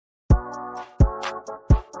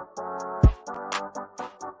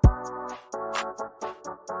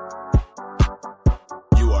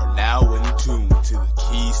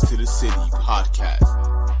the City podcast.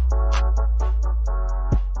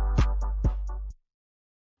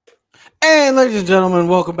 And ladies and gentlemen,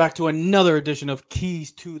 welcome back to another edition of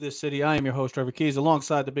Keys to the City. I am your host, Trevor Keys,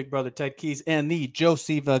 alongside the big brother, Ted Keys, and the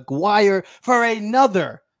Joseph Aguirre for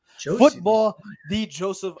another football. The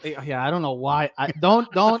Joseph, yeah, I don't know why. I don't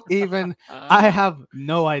even, I have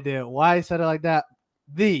no idea why I said it like that.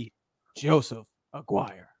 The Joseph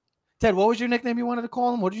Aguirre. Ted, what was your nickname you wanted to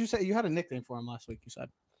call him? What did you say? You had a nickname for him last week, you said.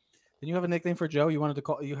 Didn't you have a nickname for Joe? You wanted to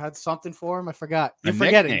call, you had something for him? I forgot. You're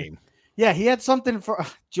forgetting. Yeah, he had something for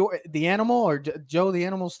Joe the animal or Joe the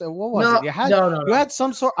animal. What was it? You had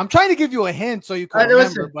some sort. I'm trying to give you a hint so you can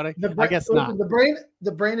remember, but I guess not.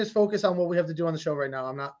 The brain is focused on what we have to do on the show right now.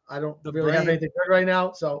 I don't really have anything good right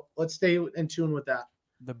now, so let's stay in tune with that.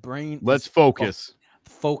 The brain. Let's focus.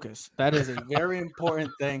 Focus. That is a very important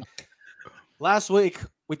thing. Last week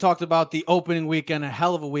we talked about the opening weekend, a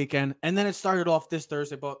hell of a weekend, and then it started off this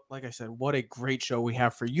Thursday. But like I said, what a great show we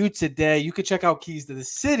have for you today. You can check out Keys to the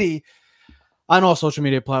City on all social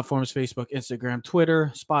media platforms, Facebook, Instagram,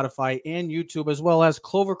 Twitter, Spotify, and YouTube, as well as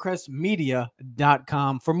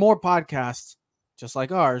clovercrestmedia.com for more podcasts just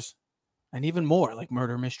like ours and even more like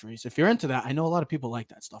murder mysteries. If you're into that, I know a lot of people like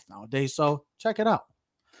that stuff nowadays, so check it out.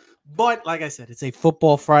 But like I said, it's a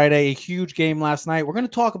football Friday, a huge game last night. We're going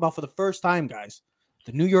to talk about, for the first time, guys,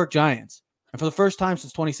 the New York Giants. And for the first time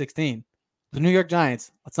since 2016, the New York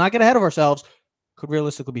Giants, let's not get ahead of ourselves, could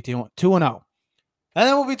realistically be 2-0. And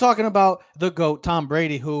then we'll be talking about the GOAT, Tom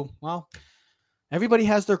Brady, who, well, everybody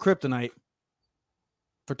has their kryptonite.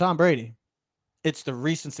 For Tom Brady, it's the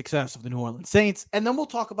recent success of the New Orleans Saints. And then we'll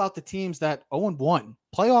talk about the teams that 0-1.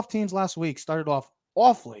 Playoff teams last week started off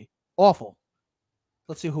awful.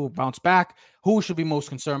 Let's see who bounced back, who should be most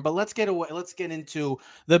concerned. But let's get into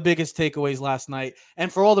the biggest takeaways last night.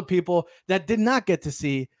 And for all the people that did not get to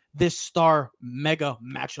see this star mega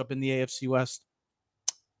matchup in the AFC West,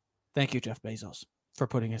 thank you, Jeff Bezos, for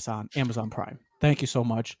putting us on Amazon Prime. Thank you so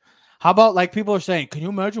much. How about, like, people are saying, can you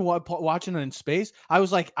imagine watching it in space? I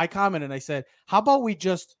was like, I commented and I said, how about we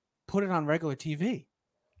just put it on regular TV?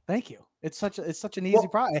 Thank you. It's such an easy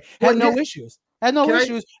product. Had no issues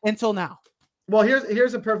until now. Well,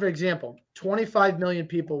 here's a perfect example. 25 million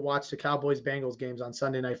people watched the Cowboys-Bengals games on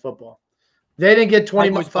Sunday Night Football. They didn't get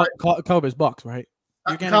 25. Cowboys Bucks, right?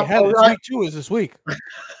 You're getting ahead. Week 2 is this week.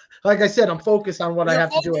 Like I said, I'm focused on what I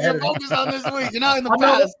have to do ahead of focus on this week. You're not in the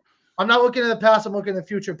past. I'm not looking at the past. I'm looking at the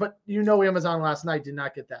future. But Amazon last night did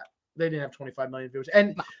not get that. They didn't have 25 million viewers.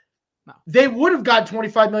 And they would have got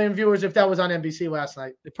 25 million viewers if that was on NBC last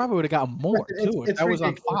night. They probably would have gotten more, too, if that was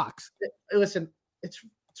on Fox. Listen, it's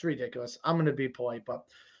ridiculous. I'm going to be polite, but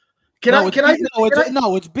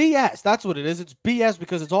it's BS. That's what it is. It's BS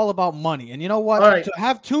because it's all about money. And you know what? Right. To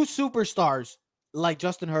have two superstars like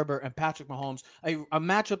Justin Herbert and Patrick Mahomes, a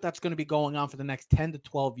matchup that's going to be going on for the next 10 to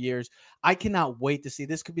 12 years. I cannot wait to see.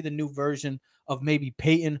 This could be the new version of maybe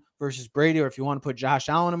Peyton versus Brady, or if you want to put Josh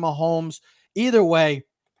Allen and Mahomes. Either way,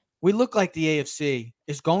 we look like the AFC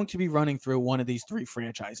is going to be running through one of these three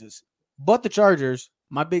franchises. But the Chargers,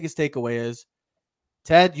 my biggest takeaway is,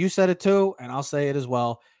 Ted, you said it too, and I'll say it as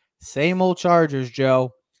well. Same old Chargers,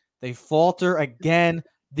 Joe. They falter again.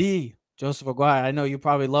 The Joseph Aguirre, I know you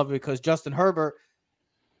probably love it because Justin Herbert.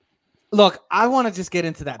 Look, I want to just get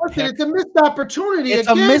into that. Listen, it's a missed opportunity. It's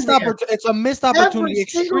a missed opportunity.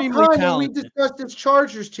 Extremely talented. We discussed this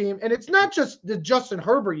Chargers team, and it's not just the Justin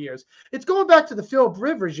Herbert years. It's going back to the Philip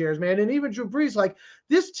Rivers years, man, and even Drew Brees. Like,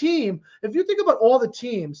 this team, if you think about all the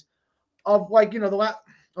teams of, like, the last.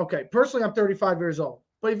 Okay, personally, I'm 35 years old.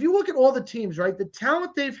 But if you look at all the teams, right, the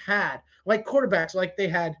talent they've had, like quarterbacks, like they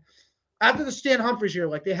had after the Stan Humphries year,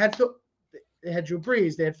 like they had Drew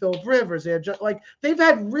Brees, they had Philip Rivers, they've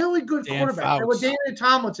had really good quarterbacks. They were Daniel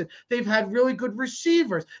Tomlinson. They've had really good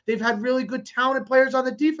receivers. They've had really good talented players on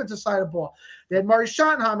the defensive side of the ball. They had Murray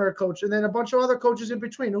Schottenheimer, coach, and then a bunch of other coaches in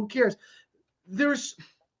between. Who cares?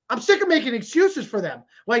 I'm sick of making excuses for them.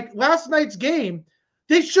 Like last night's game,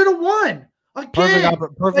 they should have won. Again,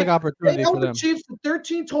 perfect opportunity they held for them. The Chiefs to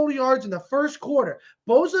 13 total yards in the first quarter.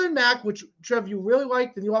 Bosa and Mack, which Trev, you really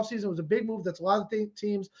liked in the offseason, was a big move. That's a lot of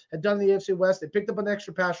teams had done in the AFC West. They picked up an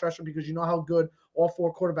extra pass rusher because you know how good all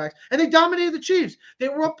four quarterbacks, and they dominated the Chiefs. They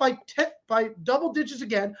were up by double digits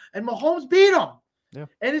again, and Mahomes beat them. Yeah.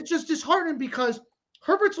 And it's just disheartening because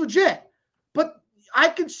Herbert's legit, but I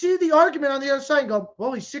can see the argument on the other side and go,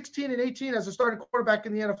 well, he's 16 and 18 as a starting quarterback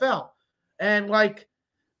in the NFL, and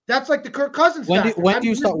that's like the Kirk Cousins. When do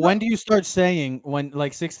you start saying, when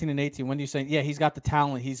like 16 and 18? When do you say, yeah, he's got the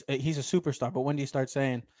talent, he's a superstar? But when do you start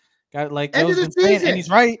saying, got like Joe's been saying, and he's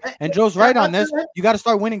right, and Joe's right on this. You got to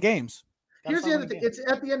start winning games. Here's the other thing. It's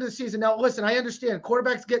at the end of the season. Now, listen, I understand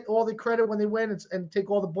quarterbacks get all the credit when they win and take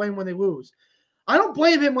all the blame when they lose. I don't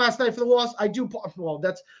blame him last night for the loss. I do. Well,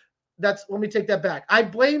 that's let me take that back. I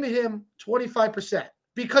blame him 25%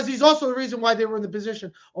 because he's also the reason why they were in the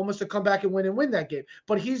position almost to come back and win that game.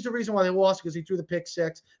 But he's the reason why they lost because he threw the pick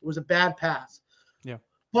six. It was a bad pass. Yeah.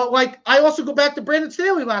 But like, I also go back to Brandon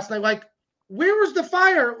Staley last night. Like, where was the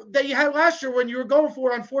fire that you had last year when you were going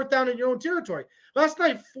for it on 4th down in your own territory? Last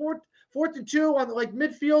night, 4th and 2 on like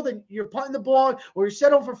midfield, and you're punting the ball or you're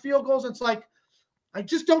set over for field goals. And it's like, I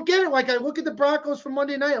just don't get it. Like, I look at the Broncos from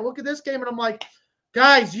Monday night. I look at this game, and I'm like,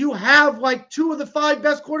 guys, you have like 2 of the 5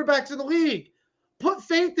 best quarterbacks in the league. Put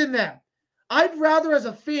faith in them. I'd rather, as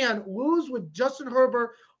a fan, lose with Justin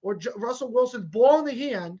Herbert or Russell Wilson's ball in the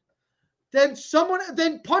hand than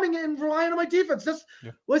punting it and relying on my defense.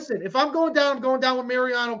 Listen, if I'm going down with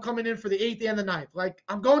Mariano coming in for the 8th and the 9th. Like,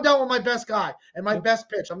 I'm going down with my best guy and my best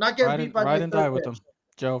pitch. I'm not getting beat by my ride and die pitch. with him,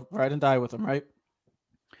 Joe. Ride and die with him, right?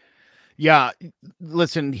 Yeah,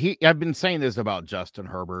 listen, I've been saying this about Justin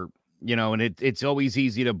Herbert, and it's always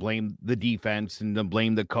easy to blame the defense and to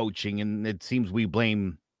blame the coaching, and it seems we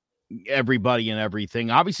blame everybody and everything.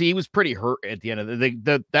 Obviously, he was pretty hurt at the end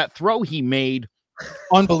of that throw he made.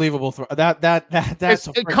 Unbelievable throw. That's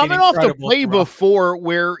coming off the play before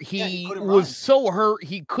where he was so hurt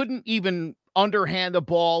he couldn't even underhand the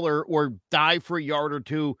ball or dive for a yard or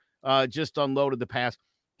two. Just unloaded the pass.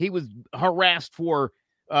 He was harassed for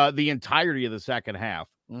the entirety of the second half,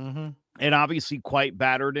 and obviously quite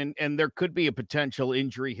battered. And there could be a potential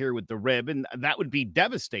injury here with the rib, and that would be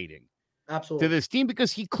devastating, absolutely, to this team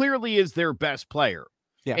because he clearly is their best player,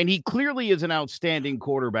 and he clearly is an outstanding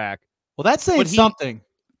quarterback. Well, that's saying something.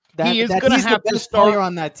 He is going to have to start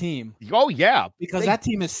on that team. Oh yeah, because that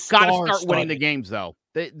team is got to start winning the games though.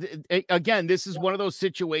 Again, this is one of those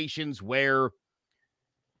situations where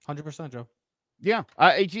 100%, Joe. Yeah,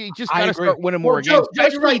 you just got to start winning more games,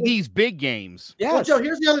 especially these big games. Yeah, well, Joe,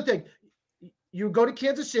 here's the other thing. You go to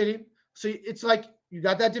Kansas City, so it's like you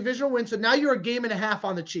got that divisional win, so now you're a game and a half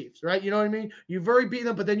on the Chiefs, right? You know what I mean? You've already beaten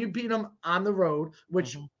them, but then you beat them on the road,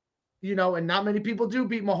 which and not many people do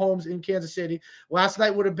beat Mahomes in Kansas City. Last night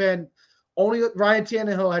would have been only Ryan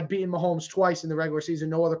Tannehill had beaten Mahomes twice in the regular season.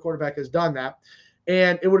 No other quarterback has done that.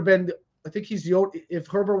 And it would have been, I think he's the only, if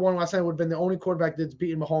Herbert won last night, it would have been the only quarterback that's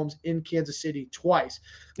beaten Mahomes in Kansas City twice.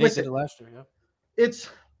 Listen, did it last year, yeah.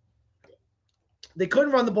 They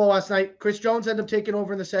couldn't run the ball last night. Chris Jones ended up taking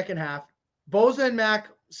over in the second half. Bosa and Mack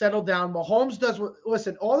settled down. Mahomes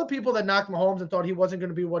listen, all the people that knocked Mahomes and thought he wasn't going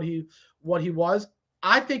to be what he was,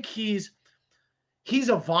 I think he's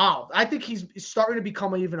evolved. I think he's starting to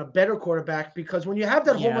become even a better quarterback because when you have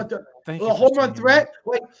that home run threat,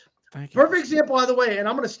 like perfect example, by the way, and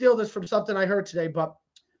I'm going to steal this from something I heard today, but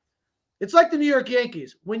it's like the New York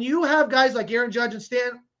Yankees. When you have guys like Aaron Judge and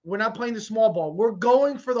Stan, we're not playing the small ball. We're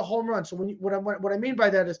going for the home run. So what I mean by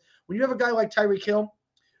that is when you have a guy like Tyreek Hill,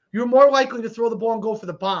 you're more likely to throw the ball and go for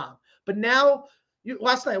the bomb. But now,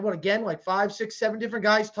 last night, like 5, 6, 7 different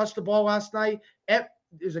guys touched the ball last night.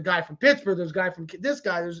 There's a guy from Pittsburgh. There's a guy from this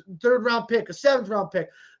guy. There's a 3rd round pick, a 7th round pick.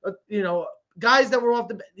 Guys that were off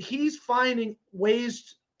the. He's finding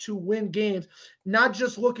ways to win games, not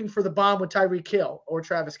just looking for the bomb with Tyreek Hill or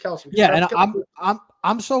Travis Kelce. Yeah, and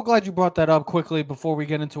I'm so glad you brought that up quickly before we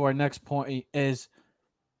get into our next point. Is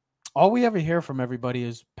all we ever hear from everybody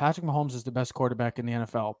is Patrick Mahomes is the best quarterback in the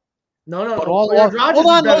NFL. No. But hold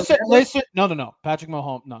on, listen. No. Patrick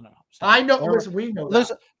Mahomes. No. Stop. I know. Listen, we know.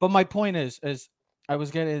 Listen, but my point is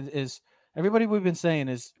everybody we've been saying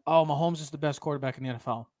is, oh, Mahomes is the best quarterback in the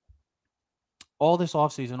NFL. All this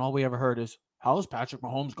offseason, all we ever heard is, how is Patrick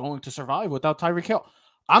Mahomes going to survive without Tyreek Hill?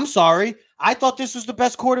 I'm sorry. I thought this was the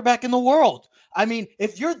best quarterback in the world. I mean,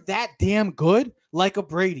 if you're that damn good, like a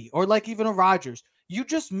Brady or like even a Rodgers, you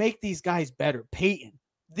just make these guys better. Peyton.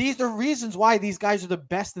 These are reasons why these guys are the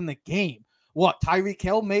best in the game. What Tyreek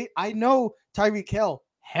Hill made? I know Tyreek Hill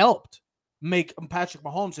helped make Patrick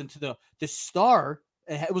Mahomes into the star.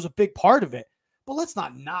 It was a big part of it. But let's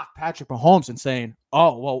not knock Patrick Mahomes and saying,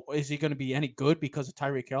 oh, well, is he going to be any good because of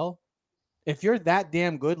Tyreek Hill? If you're that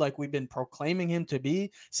damn good, like we've been proclaiming him to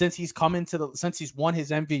be since he's since he's won his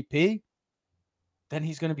MVP, then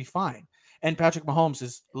he's going to be fine. And Patrick Mahomes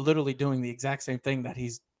is literally doing the exact same thing that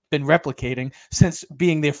he's been replicating since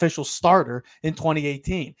being the official starter in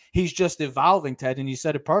 2018. He's just evolving, Ted, and you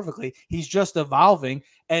said it perfectly. He's just evolving,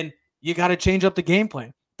 and you got to change up the game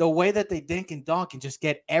plan. The way that they dink and dunk and just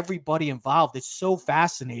get everybody involved, it's so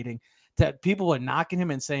fascinating that people are knocking him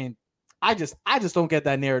and saying, I just don't get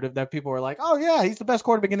that narrative that people are like, oh yeah, he's the best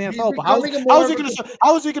quarterback in the NFL. But how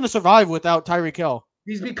is he going to survive without Tyreek Hill?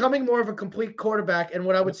 He's becoming more of a complete quarterback. And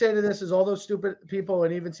what I would say to this is all those stupid people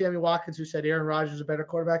and even Sammy Watkins who said Aaron Rodgers is a better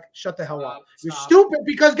quarterback, shut the hell up. You're stupid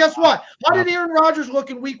because guess what? How did Aaron Rodgers look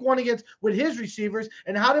in week 1 with his receivers?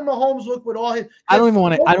 And how did Mahomes look with all his I don't even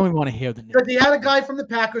want to hear the name. Because he had a guy from the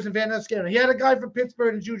Packers and Van Ness. He had a guy from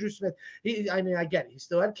Pittsburgh and Juju Smith. I get it. He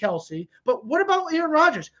still had Kelsey. But what about Aaron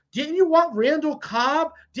Rodgers? Didn't you want Randall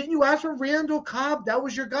Cobb? Didn't you ask for Randall Cobb? That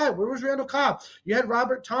was your guy. Where was Randall Cobb? You had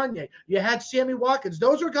Robert Tonyan. You had Sammy Watkins.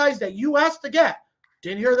 Those are guys that you asked to get.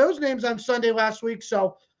 Didn't hear those names on Sunday last week.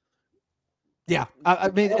 So, yeah, I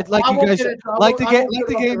mean, it's like you guys like the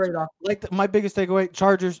game. My biggest takeaway: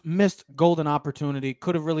 Chargers missed golden opportunity.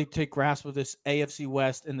 Could have really take grasp of this AFC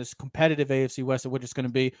West and this competitive AFC West of what it's going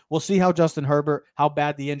to be. We'll see how Justin Herbert, how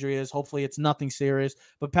bad the injury is. Hopefully, it's nothing serious.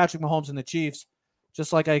 But Patrick Mahomes and the Chiefs,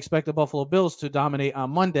 just like I expect the Buffalo Bills to dominate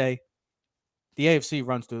on Monday, the AFC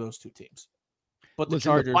runs through those two teams. But the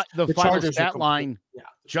Chargers, the final Chargers stat line,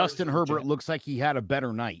 Justin Herbert looks like he had a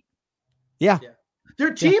better night. Yeah.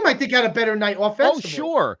 Their team, I think, had a better night offensively. Oh,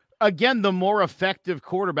 sure. Again, the more effective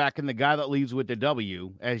quarterback and the guy that leaves with the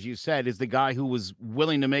W, as you said, is the guy who was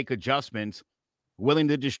willing to make adjustments, willing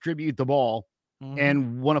to distribute the ball,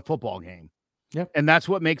 and won a football game. Yep. And that's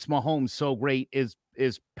what makes Mahomes so great is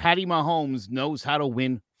Patty Mahomes knows how to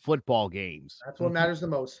win football games. That's what matters the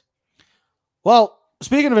most. Well,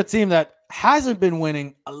 speaking of a team that hasn't been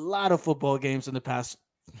winning a lot of football games in the past,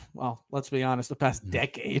 well, let's be honest, the past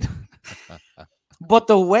decade. But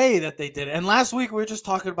the way that they did it, and last week we were just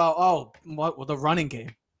talking about, the running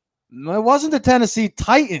game. It wasn't the Tennessee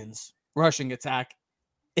Titans rushing attack.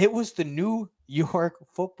 It was the New York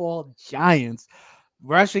Football Giants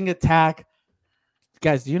rushing attack.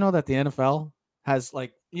 Guys, do you know that the NFL has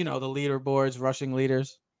the leaderboards, rushing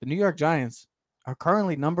leaders? The New York Giants are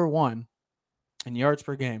currently number 1 in yards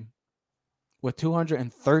per game with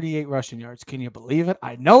 238 rushing yards. Can you believe it?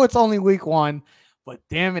 I know it's only week 1. But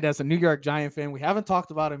damn it, as a New York Giant fan, we haven't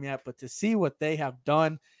talked about them yet, but to see what they have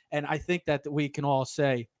done, and I think that we can all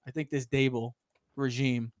say, I think this Dable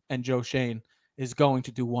regime and Joe Shane is going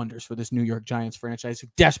to do wonders for this New York Giants franchise who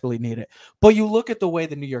desperately need it. But you look at the way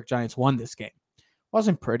the New York Giants won this game. It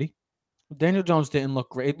wasn't pretty. Daniel Jones didn't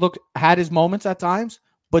look great. Had his moments at times,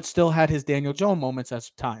 but still had his Daniel Jones moments at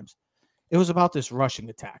times. It was about this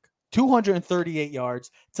rushing attack. 238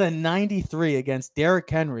 yards to 93 against Derrick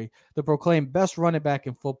Henry, the proclaimed best running back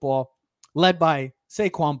in football, led by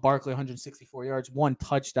Saquon Barkley, 164 yards, 1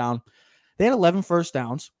 touchdown. They had 11 first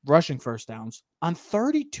downs, rushing first downs, on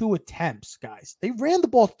 32 attempts, guys. They ran the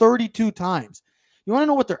ball 32 times. You want to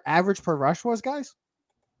know what their average per rush was, guys?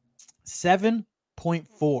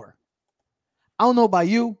 7.4. I don't know about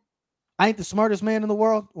you. I ain't the smartest man in the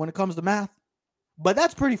world when it comes to math, but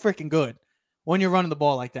that's pretty freaking good when you're running the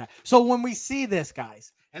ball like that. So when we see this,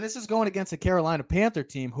 guys, and this is going against the Carolina Panther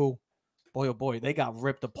team who, boy, oh boy, they got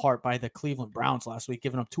ripped apart by the Cleveland Browns last week,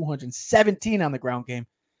 giving up 217 on the ground game.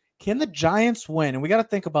 Can the Giants win? And we got to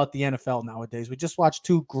think about the NFL nowadays. We just watched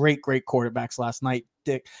 2 great quarterbacks last night.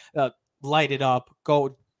 Light it up,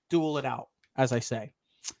 go duel it out, as I say.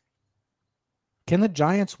 Can the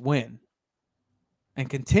Giants win and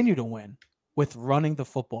continue to win with running the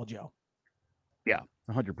football, Joe? Yeah,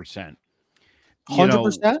 100%.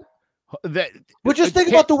 100%? But just think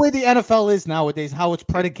about the way the NFL is nowadays, how it's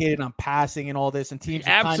predicated on passing and all this, and teams.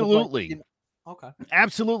 Absolutely. Okay.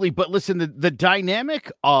 Absolutely. But listen, the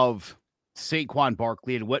dynamic of Saquon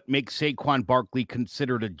Barkley and what makes Saquon Barkley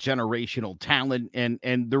considered a generational talent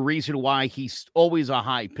and the reason why he's always a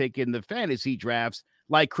high pick in the fantasy drafts,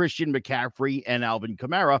 like Christian McCaffrey and Alvin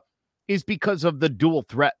Kamara, is because of the dual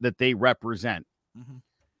threat that they represent. Mm-hmm.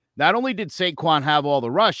 Not only did Saquon have all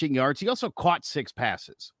the rushing yards, he also caught 6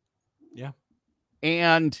 passes. Yeah.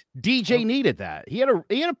 And DJ needed that. He had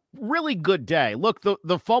a really good day. Look,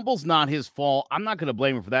 the fumble's not his fault. I'm not going to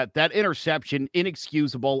blame him for that. That interception,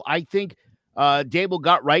 inexcusable. I think Dable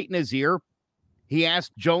got right in his ear. He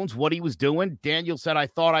asked Jones what he was doing. Daniel said, I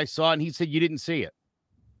thought I saw it. And he said, you didn't see it.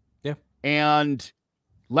 Yeah. And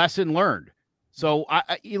lesson learned. So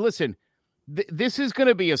listen, this is going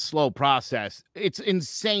to be a slow process. It's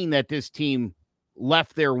insane that this team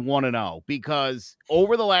left there 1-0 because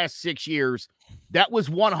over the last 6 years, that was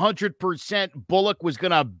 100% Bullock was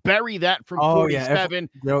going to bury that from 47.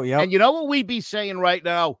 Yeah. And you know what we'd be saying right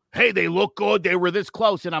now? Hey, they look good. They were this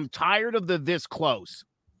close. And I'm tired of this close.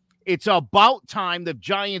 It's about time the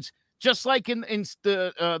Giants, just like in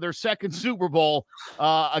their second Super Bowl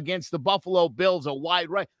against the Buffalo Bills, a wide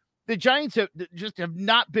right. The Giants have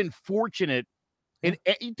not been fortunate And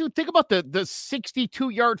dude, think about the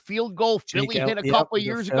 62-yard field goal Philly hit a couple of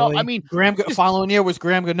years ago. I mean, following year was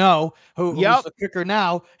Graham Gano, who's the kicker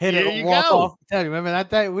now, hit it walk off. Tell you, remember that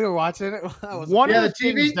day we were watching it? One of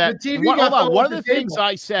the things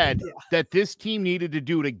I said that this team needed to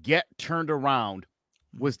do to get turned around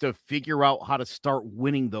was to figure out how to start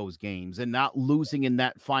winning those games and not losing in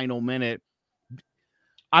that final minute.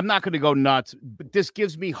 I'm not going to go nuts, but this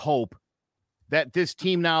gives me hope that this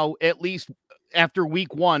team now, at least after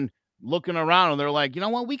week 1, looking around and they're like, you know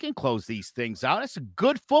what, we can close these things out. It's a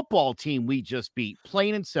good football team we just beat,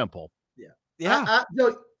 plain and simple. Yeah.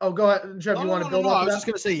 Go ahead, Jeff. You want to build off? I was just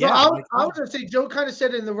going to say, I was going to say, Joe kind of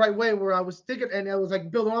said it in the right way where I was thinking, and I was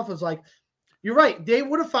like, building off, I was like, you're right. They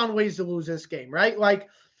would have found ways to lose this game, right? Like,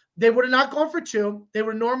 they would have not gone for 2. They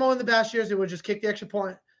were normal in the past years. They would just kick the extra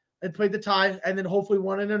point and played the tie, and then hopefully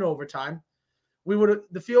won in an overtime.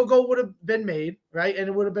 The field goal would have been made, right? And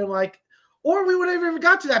it would have been like, or we would have even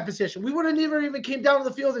got to that position. We would have never even came down to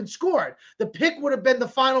the field and scored. The pick would have been the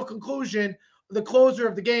final conclusion, the closer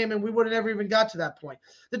of the game, and we would have never even got to that point.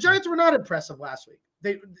 The Giants were not impressive last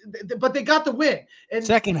week. But they got the win. And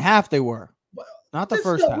second half they were. Not the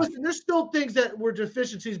first half. Listen, there's still things that were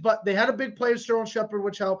deficiencies, but they had a big play of Sterling Shepard,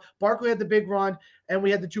 which helped. Barkley had the big run, and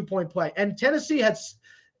we had the 2-point play. And Tennessee had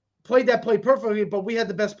played that play perfectly, but we had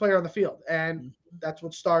the best player on the field, and that's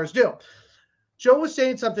what stars do. Joe was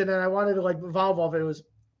saying something, and I wanted to evolve off it. It was,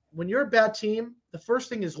 when you're a bad team, the first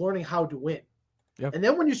thing is learning how to win. Yep. And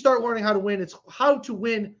then when you start learning how to win, it's how to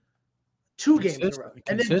win 2 games in a row,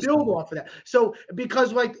 and then build off of that. So,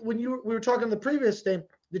 because when we were talking the previous thing,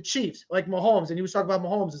 the Chiefs, like Mahomes, and he was talking about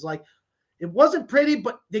Mahomes, is like, it wasn't pretty,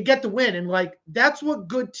 but they get the win. And that's what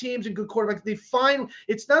good teams and good quarterbacks, they find.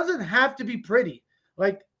 It doesn't have to be pretty.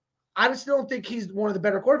 I still don't think he's one of the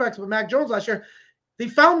better quarterbacks, but Mac Jones last year, they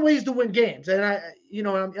found ways to win games. And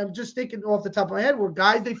I'm just thinking off the top of my head, where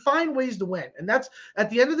guys, they find ways to win. And that's, at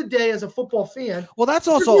the end of the day, as a football fan, well, that's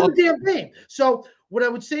also a damn game. So what I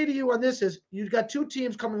would say to you on this is, you've got 2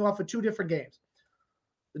 teams coming off of 2 different games.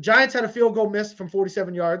 The Giants had a field goal missed from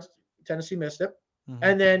 47 yards. Tennessee missed it. Mm-hmm.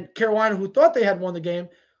 And then Carolina, who thought they had won the game,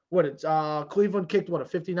 Cleveland kicked a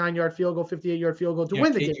 59-yard field goal, 58-yard field goal to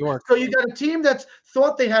win the game. York. So you got a team that's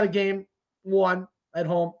thought they had a game won at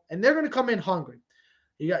home, and they're going to come in hungry.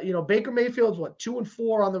 You got, Baker Mayfield's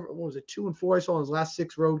 2-4 on the, 2-4 I saw in his last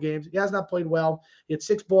 6 road games. He has not played well. He had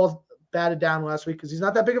 6 balls batted down last week because he's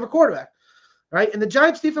not that big of a quarterback, right? And the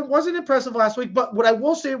Giants defense wasn't impressive last week, but what I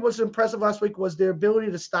will say was impressive last week was their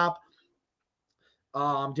ability to stop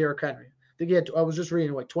Derrick Henry. I was just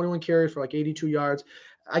reading 21 carries for 82 yards.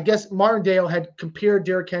 I guess Martindale had compared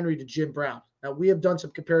Derrick Henry to Jim Brown. Now, we have done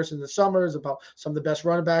some comparisons in the summers about some of the best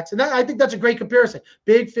running backs, and I think that's a great comparison.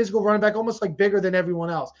 Big physical running back, almost bigger than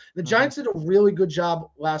everyone else. The Giants did a really good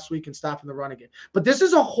job last week in stopping the run again. But this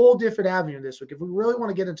is a whole different avenue this week. If we really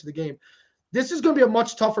want to get into the game, this is going to be a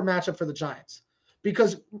much tougher matchup for the Giants,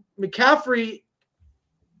 because McCaffrey,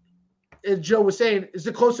 as Joe was saying, is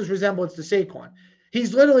the closest resemblance to Saquon.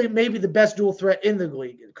 He's literally maybe the best dual threat in the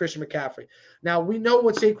league, Christian McCaffrey. Now, we know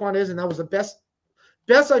what Saquon is, and that was the best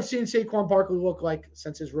I've seen Saquon Barkley look like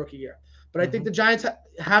since his rookie year. But I think the Giants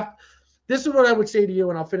have – this is what I would say to you,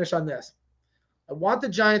 and I'll finish on this. I want the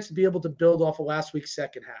Giants to be able to build off of last week's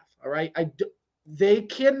second half, all right? They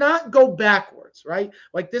cannot go backwards, right?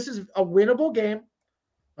 This is a winnable game,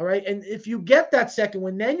 all right? And if you get that second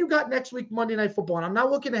win, then you got next week Monday Night Football, and I'm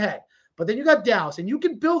not looking ahead. But then you got Dallas, and you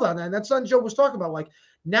can build on that. And that's something Joe was talking about.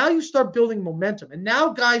 Now you start building momentum, and now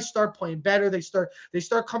guys start playing better. They start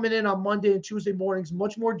coming in on Monday and Tuesday mornings,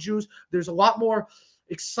 much more juice. There's a lot more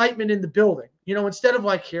excitement in the building. Instead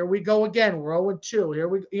of here we go again, we're 0-2. Here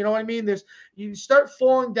we, you know what I mean? You start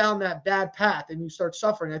falling down that bad path, and you start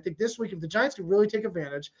suffering. I think this week, if the Giants can really take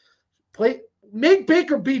advantage, make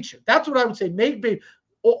Baker beat you. That's what I would say. Make Baker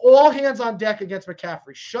all hands on deck against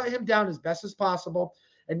McCaffrey. Shut him down as best as possible.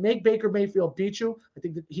 And make Baker Mayfield beat you. I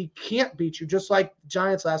think that he can't beat you, just like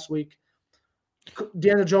Giants last week.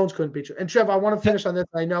 Daniel Jones couldn't beat you. And Trev, I want to finish on this.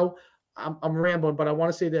 I know I'm rambling, but I want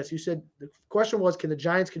to say this. You said the question was, can the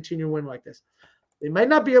Giants continue to win like this? They might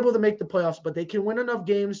not be able to make the playoffs, but they can win enough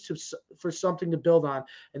games for something to build on.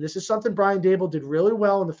 And this is something Brian Daboll did really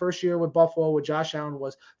well in the first year with Buffalo, with Josh Allen,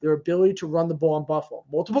 was their ability to run the ball in Buffalo.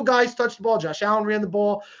 Multiple guys touched the ball. Josh Allen ran the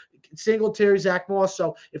ball. Singletary, Zach Moss.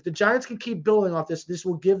 So if the Giants can keep building off this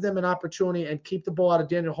will give them an opportunity and keep the ball out of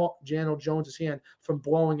Daniel Jones' hand from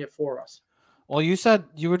blowing it for us. Well, you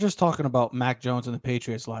were just talking about Mac Jones and the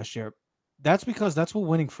Patriots last year. That's because that's what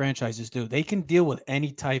winning franchises do. They can deal with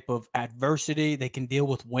any type of adversity. They can deal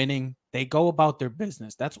with winning. They go about their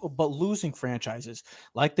business. But losing franchises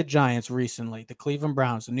like the Giants recently, the Cleveland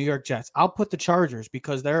Browns, the New York Jets. I'll put the Chargers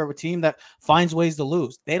because they're a team that finds ways to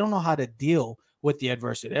lose. They don't know how to deal with the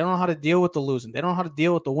adversity. They don't know how to deal with the losing. They don't know how to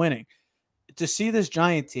deal with the winning. To see this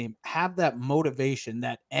Giant team have that motivation,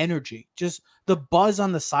 that energy, just the buzz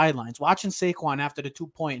on the sidelines, watching Saquon after the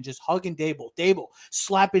 2-point and just hugging Dable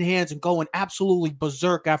slapping hands and going absolutely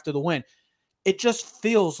berserk after the win. It just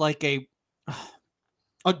feels like a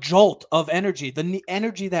jolt of energy, the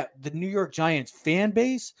energy that the New York Giants fan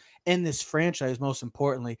base and this franchise, most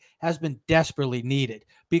importantly, has been desperately needed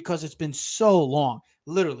because it's been so long,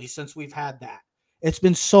 literally since we've had that. It's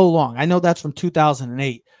been so long. I know that's from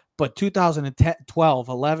 2008. But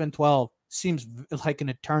 2012 seems like an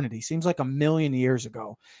eternity, seems like a million years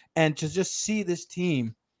ago. And to just see this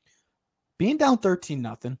team being down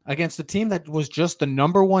 13-0 against a team that was just the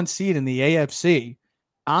number 1 seed in the AFC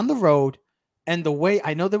on the road, and the way,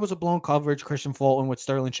 I know there was a blown coverage, Christian Fulton with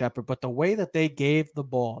Sterling Shepard, but the way that they gave the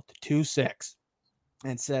ball to 2-6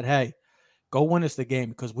 and said, hey, go win us the game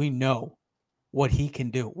because we know what he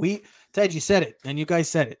can do. Ted, you said it, and you guys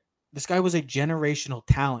said it. This guy was a generational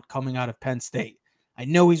talent coming out of Penn State. I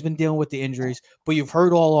know he's been dealing with the injuries, but you've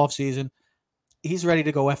heard all offseason. He's ready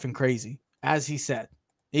to go effing crazy, as he said.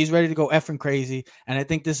 He's ready to go effing crazy, and I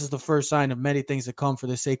think this is the first sign of many things that come for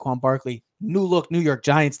the Saquon Barkley new look New York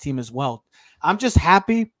Giants team as well. I'm just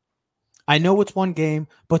happy. I know it's one game,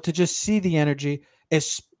 but to just see the energy,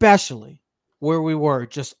 especially where we were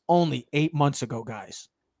just only 8 months ago, guys.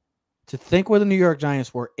 To think where the New York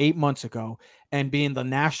Giants were 8 months ago and being the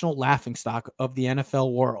national laughingstock of the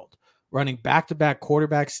NFL world, running back-to-back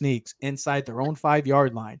quarterback sneaks inside their own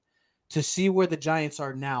 5-yard line, to see where the Giants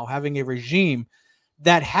are now, having a regime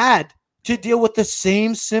that had to deal with the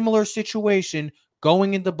same similar situation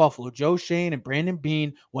going into Buffalo. Joe Schoen and Brandon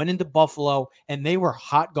Beane went into Buffalo, and they were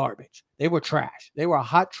hot garbage. They were trash. They were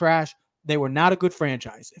hot trash. They were not a good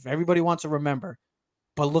franchise, if everybody wants to remember.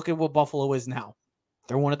 But look at what Buffalo is now.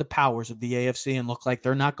 They're one of the powers of the AFC and look like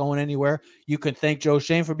they're not going anywhere. You could thank Joe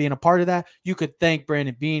Schoen for being a part of that. You could thank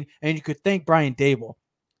Brandon Beane, and you could thank Brian Dable.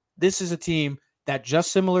 This is a team that,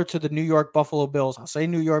 just similar to the New York Buffalo Bills, I'll say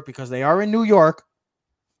New York because they are in New York.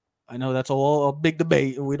 I know that's a big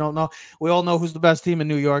debate. We don't know. We all know who's the best team in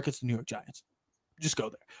New York. It's the New York Giants. Just go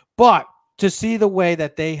there. But to see the way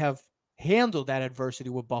that they have handled that adversity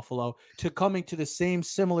with Buffalo, to coming to the same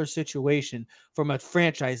similar situation from a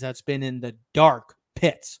franchise that's been in the dark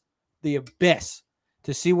pits, the abyss,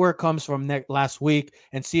 to see where it comes from last week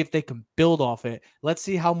and see if they can build off it. Let's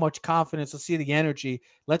see how much confidence, let's see the energy,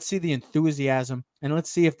 let's see the enthusiasm, and let's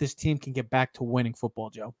see if this team can get back to winning football,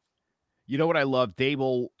 Joe. You know what I love?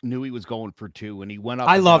 Dable knew he was going for 2, and he went up.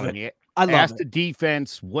 I love it. Asked the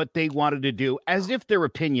defense what they wanted to do, as if their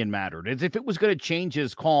opinion mattered, as if it was going to change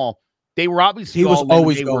his call. They were obviously he was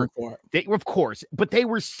always going for it. Of course, but they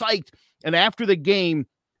were psyched. And after the game,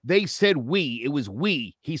 they said we. It was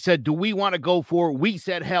we. He said, do we want to go for it? We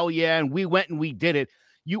said, hell yeah, and we went and we did it.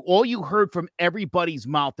 All you heard from everybody's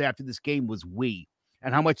mouth after this game was we,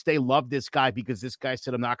 and how much they loved this guy because this guy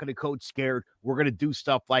said, I'm not going to coach scared. We're going to do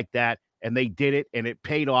stuff like that. And they did it, and it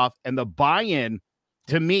paid off. And the buy-in,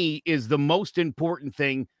 to me, is the most important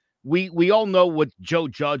thing. We all know what Joe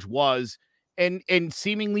Judge was, and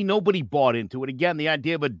seemingly nobody bought into it. Again, the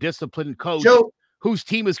idea of a disciplined coach whose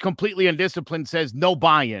team is completely undisciplined says no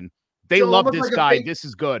buy-in. They love this guy. This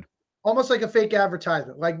is good. Almost like a fake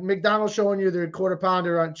advertisement, like McDonald's showing you their quarter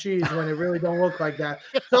pounder on cheese when it really don't look like that.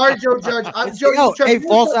 Sorry, Joe Judge.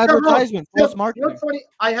 False advertisement, false marketing. You know funny?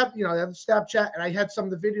 I have Snapchat, and I had some of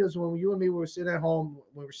the videos when you and me were sitting at home,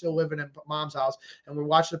 when we were still living in Mom's house, and we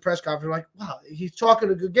watched the press conference. We're like, wow, he's talking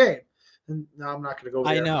a good game. And no, I'm not going to go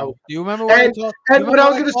there. I know. Do you remember what I was going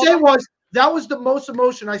to say was that was the most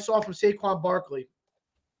emotion I saw from Saquon Barkley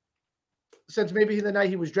since maybe the night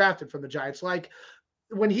he was drafted from the Giants. Like,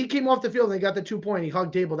 when he came off the field and they got the 2-point, he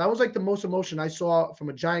hugged Dable. That was like the most emotion I saw from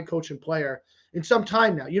a Giant coach and player in some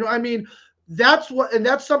time now. You know what I mean? That's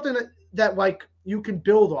something that like you can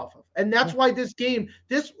build off of. And that's why this game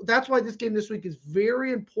this week is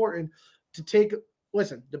very important to take.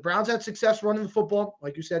 Listen, the Browns had success running the football.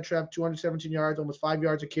 Like you said, Trev, 217 yards, almost 5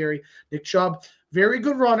 yards a carry. Nick Chubb, very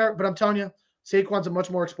good runner, but I'm telling you, Saquon's a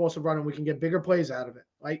much more explosive runner. We can get bigger plays out of it.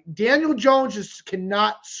 Like Daniel Jones just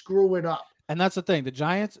cannot screw it up. And that's the thing. The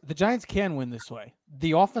Giants can win this way.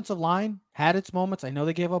 The offensive line had its moments. I know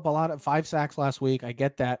they gave up a lot of 5 sacks last week. I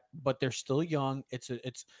get that, but they're still young. It's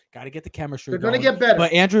got to get the chemistry. They're going to get better.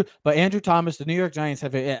 But Andrew Thomas, the New York Giants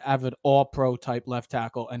have an all-pro type left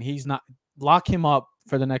tackle, and he's not. Lock him up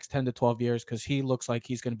for the next 10 to 12 years because he looks like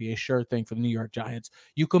he's going to be a sure thing for the New York Giants.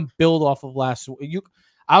 You can build off of I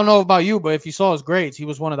don't know about you, but if you saw his grades, he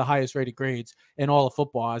was one of the highest rated grades in all of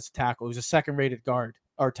football as a tackle. He was a second rated guard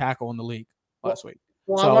or tackle in the league last week.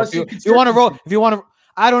 Well, so if you want to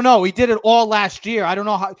I don't know. He did it all last year. I don't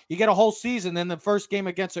know how you get a whole season. Then the first game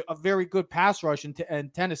against a very good pass rush in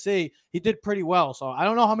Tennessee, he did pretty well. So I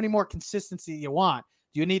don't know how many more consistency you want.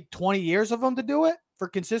 Do you need 20 years of him to do it for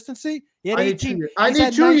consistency? He had 18. I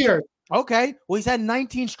need 2 years. Okay. Well, he's had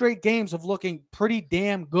 19 straight games of looking pretty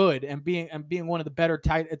damn good and being one of the better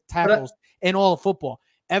tackles in all of football.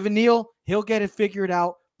 Evan Neal, he'll get it figured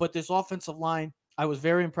out. But this offensive line, I was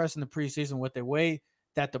very impressed in the preseason with the way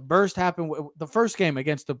that the burst happened. The first game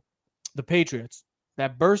against the Patriots,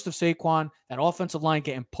 that burst of Saquon, that offensive line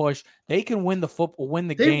getting pushed, they can win the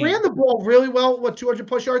game. They ran the ball really well with 200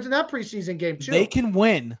 plus yards in that preseason game too. They can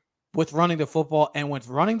win with running the football, and with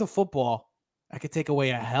running the football, I could take away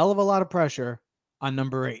a hell of a lot of pressure on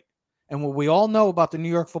number 8. And what we all know about the New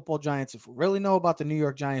York Football Giants, if we really know about the New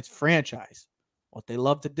York Giants franchise, what they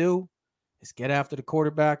love to do is get after the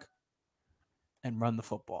quarterback and run the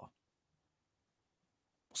football.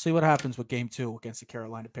 We'll see what happens with game 2 against the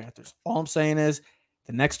Carolina Panthers. All I'm saying is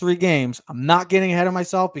the next 3 games, I'm not getting ahead of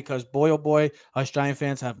myself because boy, oh boy, us Giant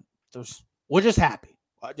fans we're just happy.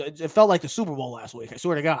 It felt like the Super Bowl last week. I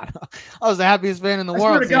swear to God. I was the happiest fan in the world. I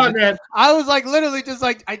swear to God, man. I was like literally just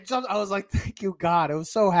like, I was like, thank you, God. I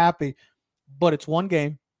was so happy. But it's one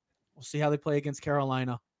game. We'll see how they play against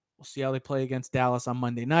Carolina. We'll see how they play against Dallas on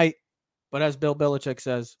Monday night. But as Bill Belichick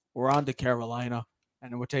says, we're on to Carolina,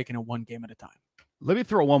 and we're taking it one game at a time. Let me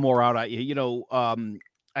throw one more out at you.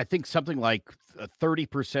 I think something like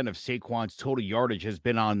 30% of Saquon's total yardage has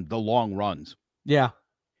been on the long runs. Yeah.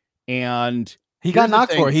 And he got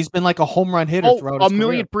knocked for it. He's been like a home run hitter throughout his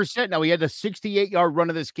career. 1,000,000%. Now, he had a 68-yard run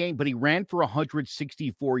of this game, but he ran for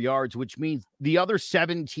 164 yards, which means the other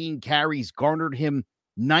 17 carries garnered him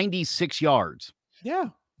 96 yards. Yeah.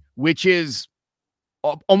 Which is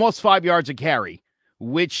almost 5 yards a carry,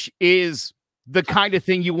 which is the kind of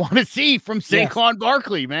thing you want to see from Saquon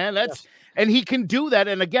Barkley, man. And he can do that.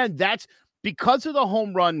 And again, that's because of the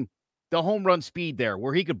home run speed there,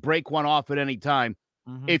 where he could break one off at any time.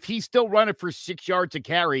 Mm-hmm. If he's still running for 6 yards a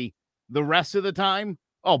carry the rest of the time,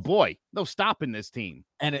 oh boy, no stopping this team.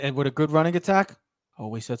 And with a good running attack,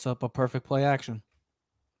 always sets up a perfect play action.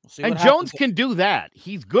 We'll see and Jones can do that.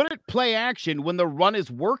 He's good at play action when the run is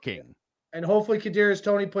working. And hopefully Kadarius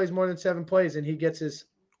Toney plays more than 7 plays and he gets his.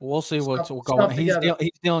 We'll see what's going on. He's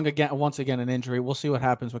dealing once again an injury. We'll see what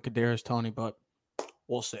happens with Kadarius Toney, but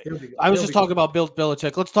we'll see. I was just talking about Bill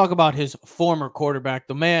Belichick. Let's talk about his former quarterback,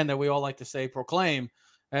 the man that we all like to proclaim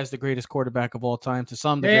as the greatest quarterback of all time. To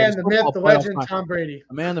some degree, the myth, the legend, Tom Brady.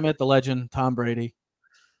 The man, the myth, the legend, Tom Brady.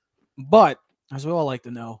 But as we all like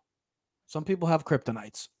to know, some people have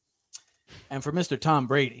kryptonites, and for Mr. Tom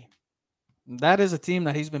Brady, that is a team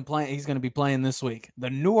that he's been playing. He's going to be playing this week. The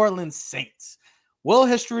New Orleans Saints. Will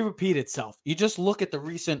history repeat itself? You just look at the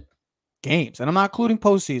recent games, and I'm not including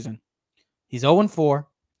postseason. He's 0-4.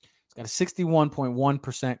 He's got a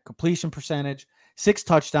 61.1% completion percentage, 6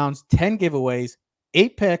 touchdowns, 10 giveaways,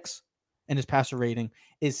 8 picks, and his passer rating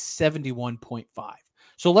is 71.5.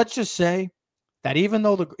 So let's just say that even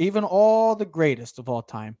all the greatest of all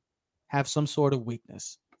time have some sort of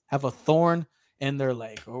weakness, have a thorn in their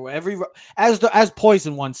leg, or as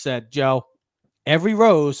Poison once said, Joe, every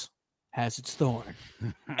rose has its thorn.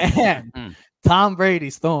 And Tom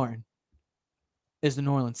Brady's thorn is the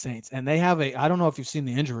New Orleans Saints. And they have I don't know if you've seen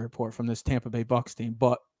the injury report from this Tampa Bay Bucs team,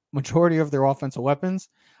 but majority of their offensive weapons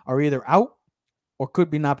are either out or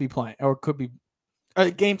could not be playing, or could be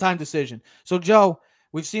a game time decision. So, Joe,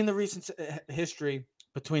 we've seen the recent history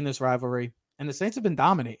between this rivalry, and the Saints have been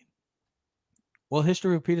dominating. Will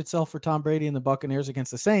history repeat itself for Tom Brady and the Buccaneers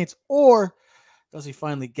against the Saints, or does he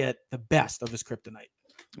finally get the best of his kryptonite?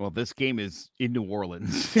 Well, this game is in New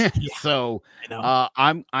Orleans, so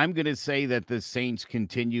I'm going to say that the Saints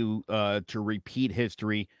continue to repeat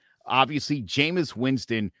history. Obviously, Jameis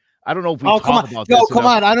Winston. I don't know if we talked about this. Come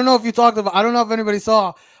on! I don't know if you talked about. I don't know if anybody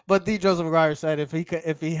saw, but D. Joseph McGuire said if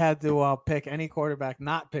he had to pick any quarterback,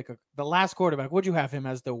 not pick the last quarterback, would you have him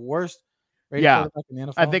as the worst? Quarterback in the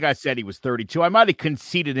NFL? I think I said he was 32. I might have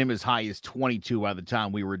conceded him as high as 22 by the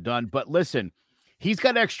time we were done. But listen, he's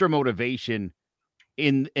got extra motivation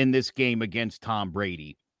in this game against Tom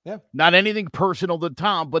Brady. Yeah. Not anything personal to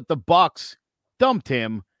Tom, but the Bucs dumped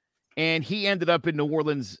him, and he ended up in New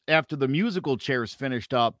Orleans after the musical chairs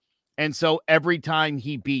finished up. And so every time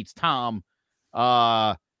he beats Tom, he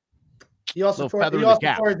also tore his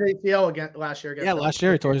ACL last year. Last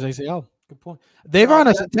year he tore his ACL. Good point. They're on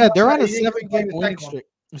a 7-game the winning second streak.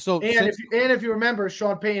 So if you remember,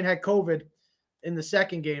 Sean Payton had COVID in the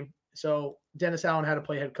second game, so Dennis Allen had to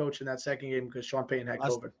play head coach in that second game because Sean Payton had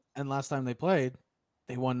COVID. And last time they played,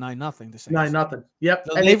 they won 9-0. The Saints. 9-0. Yep.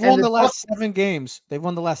 So they've won the last 7 games. They've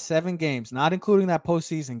won the last 7 games, not including that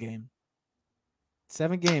postseason game.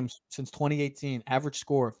 7 games since 2018. Average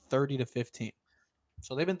score of 30-15.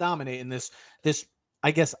 So they've been dominating this.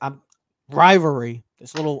 I guess rivalry.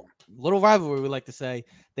 This little rivalry we like to say.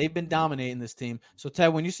 They've been dominating this team. So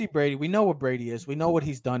Ted, when you see Brady, we know what Brady is. We know what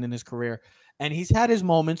he's done in his career, and he's had his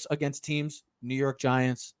moments against teams: New York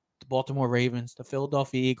Giants, the Baltimore Ravens, the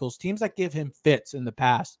Philadelphia Eagles, teams that give him fits in the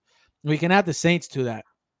past. We can add the Saints to that.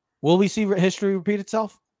 Will we see history repeat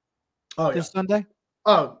itself this Sunday?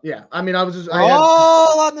 Oh, yeah. I mean, on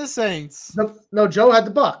the Saints. No, Joe had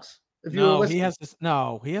the Bucs. He has the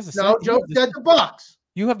Joe said the Bucs.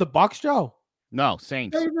 You have the Bucs, Joe? No,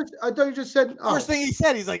 Saints. I thought you just said. First thing he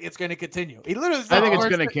said, he's like, it's going to continue. He literally said, I think it's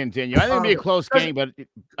going to continue. I think it'll be a close game, but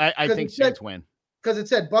I think Saints win. Because it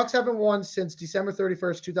said Bucs haven't won since December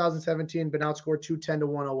 31st, 2017, been outscored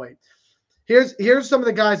 210-108. Here's some of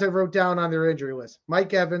the guys I wrote down on their injury list: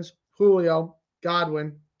 Mike Evans, Julio,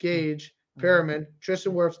 Godwin, Gage, Perriman,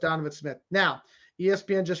 Tristan Wirfs, Donovan Smith. Now,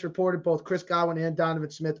 ESPN just reported both Chris Godwin and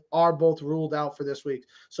Donovan Smith are both ruled out for this week.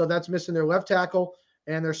 So that's missing their left tackle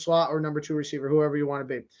and their slot or number 2 receiver, whoever you want to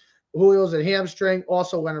be. Julio's a hamstring.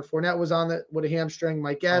 Also, Leonard Fournette was on it with a hamstring.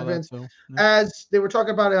 Mike Evans. As they were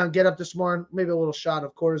talking about it on Get Up this morning, maybe a little shot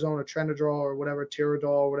of cortisone or Trenadol or whatever, Tiradol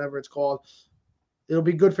or whatever it's called. It'll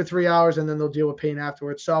be good for 3 hours, and then they'll deal with pain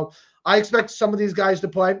afterwards. So I expect some of these guys to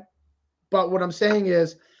play. But what I'm saying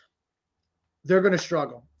is they're going to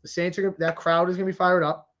struggle. The Saints that crowd is going to be fired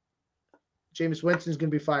up. Jameis Winston's going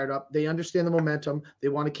to be fired up. They understand the momentum. They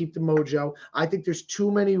want to keep the mojo. I think there's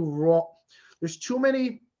too many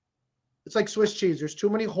it's like Swiss cheese. There's too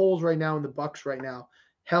many holes right now in the Bucs right now.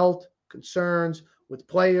 Health, concerns with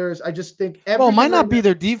players. I just think it might not be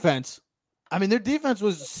their defense. I mean, their defense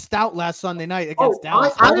was stout last Sunday night against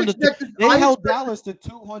Dallas. They held Dallas to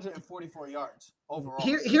 244 yards overall.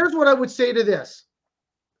 Here's what I would say to this.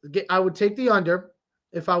 I would take the under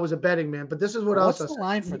if I was a betting man, but this is what else. What's the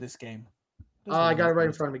line for this game? I got it right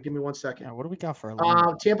in front of me. Give me 1 second. Yeah, what do we got for a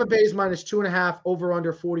line? Tampa Bay is -2.5, over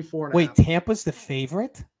under 44.5. Wait, Tampa's the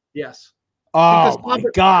favorite? Yes. Oh my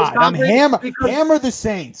God! Hammer the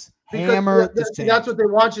Saints. Hammer the Saints. That's what they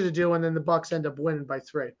want you to do, and then the Bucs end up winning by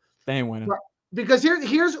 3. They ain't winning. Because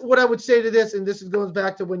here's what I would say to this, and this goes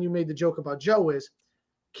back to when you made the joke about Joe: is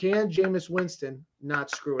can Jameis Winston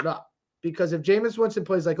not screw it up? Because if Jameis Winston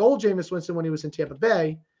plays like old Jameis Winston when he was in Tampa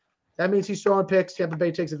Bay, that means he's throwing picks. Tampa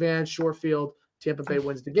Bay takes advantage, short field. Tampa Bay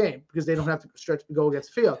wins the game because they don't have to go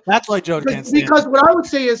against the field. That's why Joe can't stand. Because what I would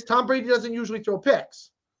say is Tom Brady doesn't usually throw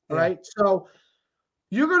picks. All right. So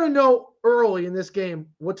you're going to know early in this game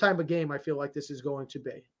what type of game I feel like this is going to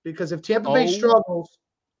be. Because if Tampa Bay struggles.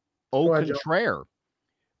 Contraire.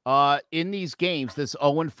 In these games, this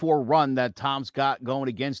 0-4 run that Tom's got going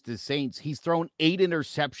against the Saints, he's thrown 8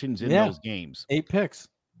 interceptions in those games. 8 picks.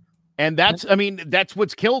 And that's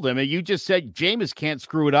what's killed him. And you just said Jameis can't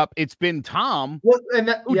screw it up. It's been Tom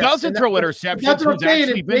who doesn't throw interceptions. That's what I'm saying.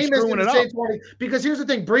 Actually been screwing it up. Because here's the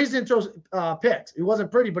thing: Breeze didn't throw picks. He wasn't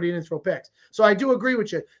pretty, but he didn't throw picks. So I do agree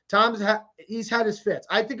with you. He's had his fits.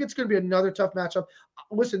 I think it's going to be another tough matchup.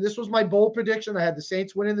 Listen, this was my bold prediction. I had the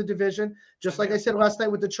Saints winning the division, just like I said last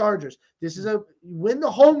night with the Chargers. This is win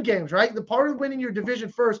the home games, right? The part of winning your division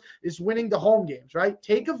first is winning the home games, right?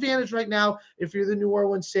 Take advantage right now if you're the New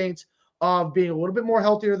Orleans Saints of being a little bit more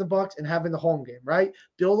healthier than the Bucs and having the home game, right?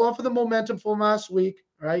 Build off of the momentum from last week,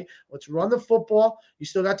 right? Let's run the football. You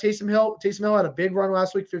still got Taysom Hill. Taysom Hill had a big run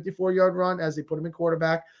last week, 54-yard run as they put him in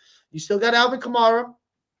quarterback. You still got Alvin Kamara,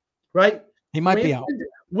 right? He might be out.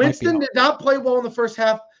 Winston did not play well in the first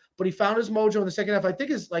half, but he found his mojo in the second half. I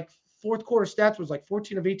think his fourth quarter stats was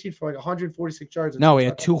 14 of 18 for 146 yards. No, he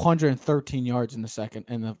had 213 yards in the second.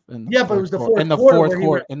 But it was the fourth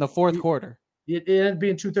quarter. In the fourth quarter. It ended up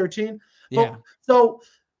being 213. Yeah.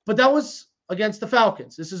 But that was against the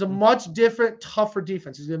Falcons. This is a much different, tougher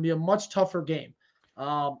defense. It's going to be a much tougher game.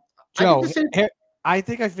 Joe, I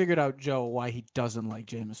think I figured out, Joe, why he doesn't like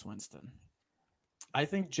Jameis Winston. I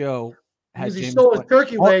think Joe because he stole his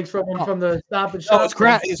turkey legs from the Stop and Shop.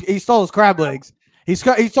 He stole his crab legs. He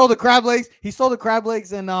stole the crab legs. He stole the crab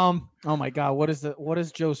legs, and oh my God, what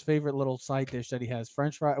is Joe's favorite little side dish that he has?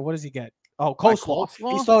 French fry. What does he get? Oh, coleslaw.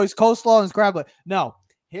 He stole his coleslaw and his crab leg. No,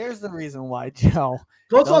 here's the reason why, Joe.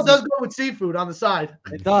 Coleslaw does go with seafood on the side.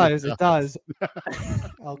 It does. It does.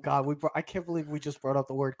 Oh God, I can't believe we just brought up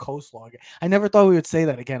the word coleslaw again. I never thought we would say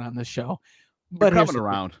that again on this show. But coming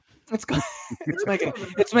around. It's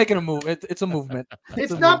making a move. It's a movement.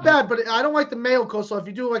 It's not bad, but I don't like the mayo coleslaw. If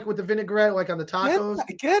you do like with the vinaigrette, like on the tacos,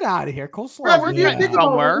 get out of here. Coleslaw. Bro, when you think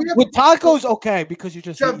about with tacos, okay, because you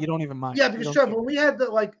don't even mind. Yeah, because Trevor, when we had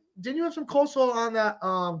didn't you have some coleslaw on that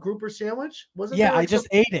grouper sandwich? Wasn't? Yeah, I just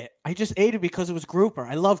ate it. I just ate it because it was grouper.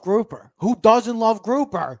 I love grouper. Who doesn't love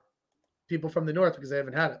grouper? People from the north because they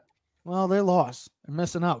haven't had it. Well, they're lost. They're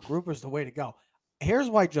missing out. Grouper's the way to go. Here's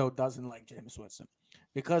why Joe doesn't like Jameis Winston.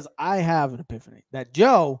 Because I have an epiphany that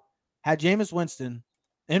Joe had Jameis Winston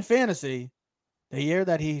in fantasy the year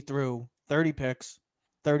that he threw 30 picks,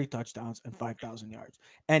 30 touchdowns, and 5,000 yards.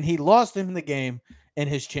 And he lost him in the game in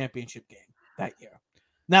his championship game that year.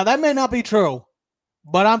 Now, that may not be true,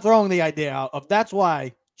 but I'm throwing the idea out of that's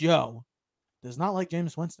why Joe does not like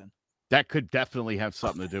Jameis Winston. That could definitely have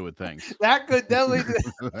something to do with things. That could definitely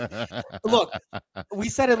Look, we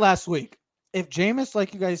said it last week. If Jameis,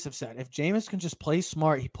 like you guys have said, if Jameis can just play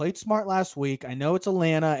smart, he played smart last week. I know it's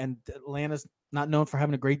Atlanta, and Atlanta's not known for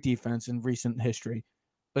having a great defense in recent history,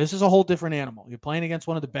 but this is a whole different animal. You're playing against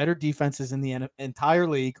one of the better defenses in the entire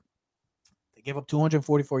league. They gave up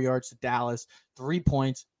 244 yards to Dallas, 3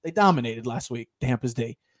 points. They dominated last week, Tampa's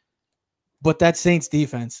D. But that Saints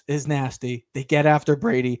defense is nasty. They get after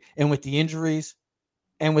Brady, and with the injuries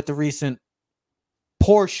and with the recent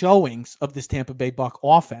poor showings of this Tampa Bay Buck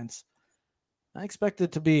offense, I expect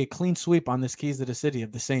it to be a clean sweep on this Keys to the City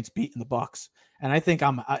of the Saints beating the Bucks. And I think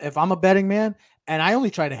if I'm a betting man, and I only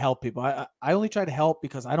try to help people. I only try to help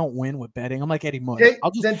because I don't win with betting. I'm like Eddie Moore. Take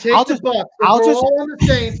the Bucks. All on the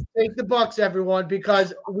Saints. Take the Bucks, everyone,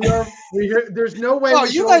 because there's no way. Oh,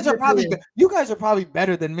 you guys are probably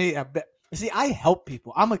better than me. See, I help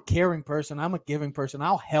people. I'm a caring person. I'm a giving person.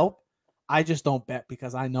 I'll help. I just don't bet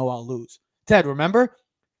because I know I'll lose. Ted, remember?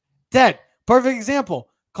 Ted, perfect example.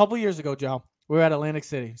 A couple years ago, Joe, we were at Atlantic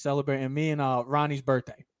City celebrating me and Ronnie's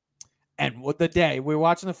birthday. And with the day, we were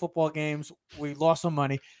watching the football games. We lost some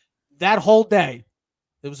money. That whole day,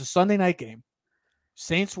 it was a Sunday night game.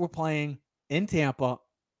 Saints were playing in Tampa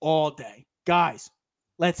all day. Guys,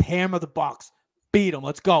 let's hammer the Bucks. Beat them.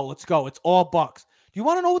 Let's go. Let's go. It's all Bucks. Do you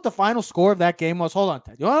want to know what the final score of that game was? Hold on,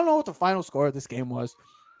 Ted. You want to know what the final score of this game was?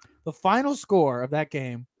 The final score of that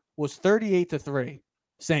game was 38-3.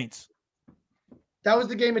 Saints. That was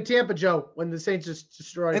the game in Tampa, Joe, when the Saints just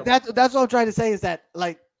destroyed them. That's what I'm trying to say is that,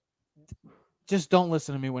 just don't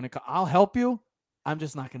listen to me when I'll help you. I'm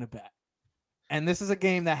just not going to bet. And this is a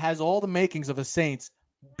game that has all the makings of a Saints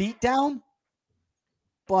beatdown,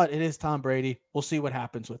 but it is Tom Brady. We'll see what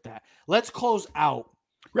happens with that. Let's close out.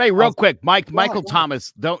 Ray, real quick, Michael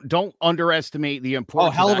Thomas. Don't underestimate the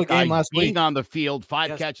importance. Hell of a game last being week. On the field,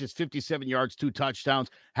 5 catches, 57 yards, 2 touchdowns.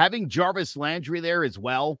 Having Jarvis Landry there as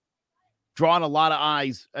well, drawing a lot of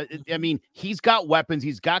eyes. I mean, he's got weapons.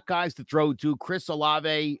 He's got guys to throw to. Chris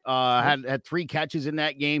Olave had 3 catches in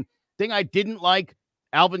that game. Thing I didn't like,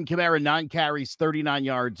 Alvin Kamara, 9 carries, 39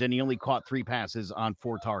 yards, and he only caught 3 passes on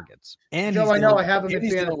 4 targets. And Joe, I know I have him.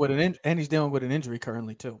 He's dealing with an injury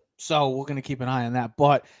currently too. So we're going to keep an eye on that.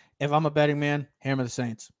 But if I'm a betting man, hammer the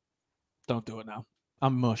Saints. Don't do it now.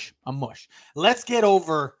 I'm mush. Let's get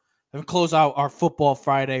over and close out our Football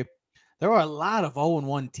Friday. There are a lot of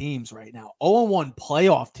 0-1 teams right now. 0-1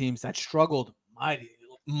 playoff teams that struggled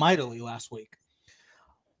mightily last week.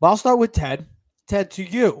 But I'll start with Ted. Ted, to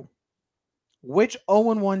you, which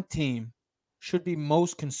 0-1 team should be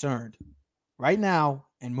most concerned right now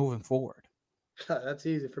and moving forward? That's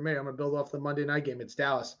easy for me. I'm going to build off the Monday night game. It's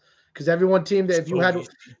Dallas. Because if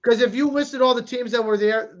you listed all the teams that were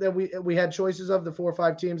there that we had choices of, the 4 or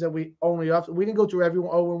 5 teams that we didn't go through every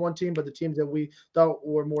 0-1 team, but the teams that we thought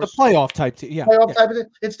were more the playoff type team. Yeah, type of thing.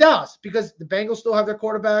 It's Dallas because the Bengals still have their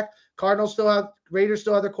quarterback, Raiders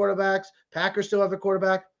still have their quarterbacks, Packers still have their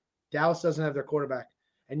quarterback. Dallas doesn't have their quarterback.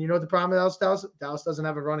 And you know what the problem with Dallas? Dallas doesn't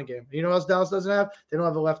have a running game. You know what else Dallas doesn't have? They don't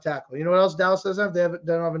have a left tackle. You know what else Dallas doesn't have?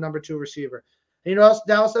 They don't have a number 2 receiver. And you know what else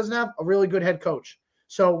Dallas doesn't have? A really good head coach.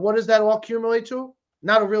 So what does that all accumulate to?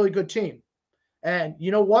 Not a really good team. And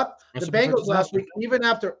you know what? The Bengals last week, even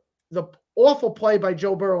after the awful play by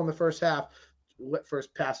Joe Burrow in the first half,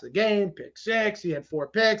 first pass of the game, pick 6, he had 4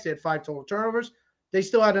 picks, he had 5 total turnovers. They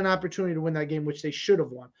still had an opportunity to win that game, which they should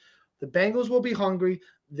have won. The Bengals will be hungry.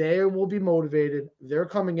 They will be motivated. They're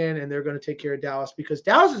coming in, and they're going to take care of Dallas because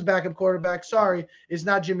Dallas's backup quarterback, is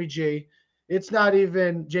not Jimmy G. It's not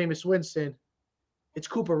even Jameis Winston. It's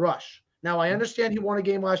Cooper Rush. Now, I understand he won a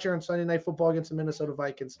game last year on Sunday Night Football against the Minnesota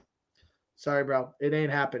Vikings. Sorry, bro. It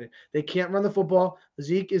ain't happening. They can't run the football.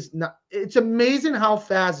 Zeke is not – it's amazing how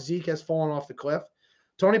fast Zeke has fallen off the cliff.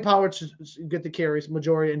 Tony Pollard should get the carries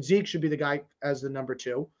majority, and Zeke should be the guy as the number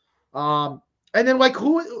 2. And then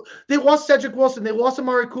who they lost Cedric Wilson, they lost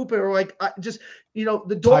Amari Cooper, or the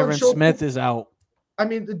Dalton Tyron Schultz. Smith is out. I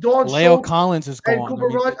mean, the Dalton Leo Schultz Collins is gone. and Cooper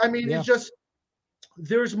Rush. Yeah. It's just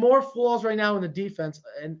there's more flaws right now in the defense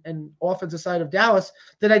and offensive side of Dallas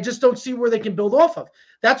that I just don't see where they can build off of.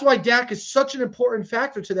 That's why Dak is such an important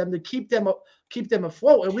factor to them to keep them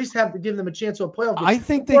afloat. At least have to give them a chance to a playoff game. I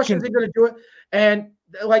think they can. They're going to do it. And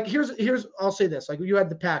here's I'll say this: you had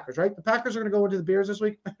the Packers, right? The Packers are going to go into the Bears this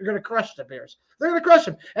week. They're going to crush the Bears. They're going to crush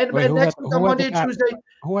them. And next week on Monday and Tuesday,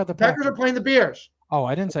 who had the Packers are playing the Bears. Oh,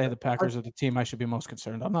 I didn't say the Packers are the team I should be most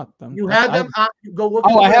concerned. I'm not. You had them. Go look.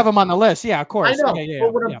 Oh, I have them on the list. Yeah, of course. I know. Yeah,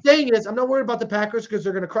 but what I'm saying is, I'm not worried about the Packers because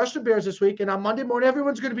they're going to crush the Bears this week. And on Monday morning,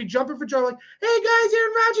 everyone's going to be jumping for joy, like, "Hey guys,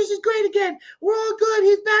 Aaron Rodgers is great again. We're all good.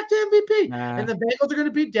 He's back to MVP." Nah. And the Bengals are going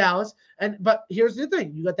to beat Dallas. But here's the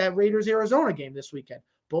thing: you got that Raiders-Arizona game this weekend.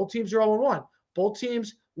 Both teams are 0-1. Both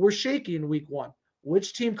teams were shaky in week 1.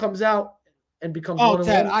 Which team comes out and becomes 1-1?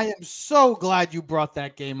 Ted, I am so glad you brought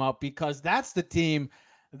that game up because that's the team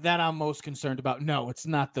that I'm most concerned about. No, it's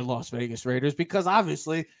not the Las Vegas Raiders because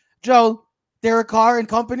obviously, Joe, Derek Carr and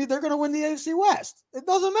company, they're going to win the AFC West. It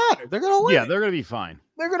doesn't matter. They're going to win. Yeah, they're going to be fine.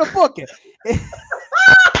 They're going to book it.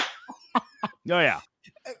 Oh, yeah.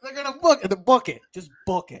 They're going to book it. Just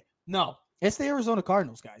book it. No, it's the Arizona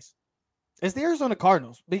Cardinals, guys. It's the Arizona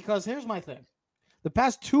Cardinals because here's my thing. The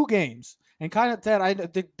past 2 games, and kind of,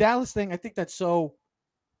 Ted, the Dallas thing, I think that's so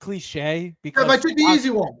cliche because I took the easy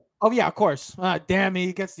one. Oh, yeah, of course. Damn,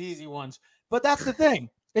 he gets the easy ones. But that's the thing.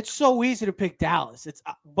 It's so easy to pick Dallas.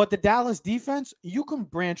 But the Dallas defense, you can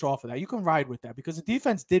branch off of that. You can ride with that because the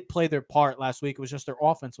defense did play their part last week. It was just their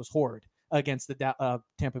offense was horrid against the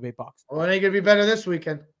Tampa Bay Bucs. Well, it ain't going to be better this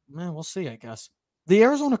weekend. Man, we'll see, I guess. The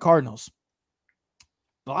Arizona Cardinals,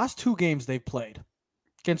 the last 2 games they've played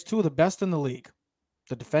against 2 of the best in the league,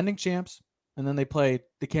 the defending champs, and then they played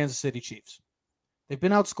the Kansas City Chiefs. They've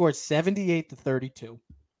been outscored 78-32.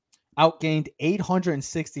 Outgained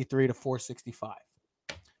 863 to 465.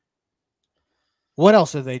 What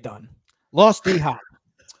else have they done? Lost D-Hop.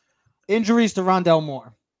 Injuries to Rondell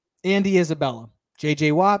Moore, Andy Isabella,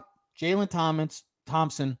 J.J. Watt, Jalen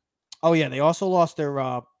Thompson. Oh, yeah, they also lost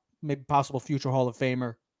their maybe possible future Hall of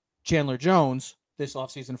Famer, Chandler Jones, this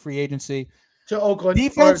offseason free agency. To Oakland.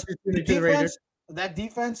 Defense, that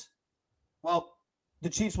defense, well, the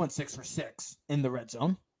Chiefs went 6 for 6 in the red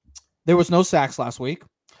zone. There was no sacks last week.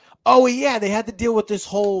 Oh, yeah, they had to deal with this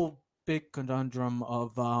whole big conundrum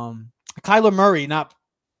of Kyler Murray not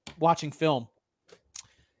watching film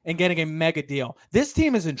and getting a mega deal. This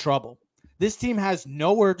team is in trouble. This team has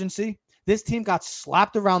no urgency. This team got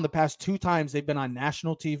slapped around the past 2 times they've been on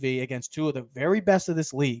national TV against 2 of the very best of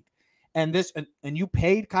this league. And you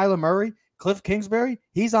paid Kyler Murray, Cliff Kingsbury,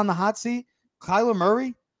 he's on the hot seat. Kyler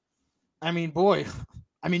Murray,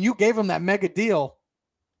 you gave him that mega deal.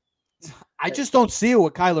 I just don't see it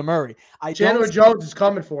with Kyler Murray. Chandler Jones is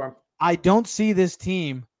coming for him. I don't see this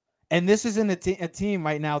team, and this isn't a team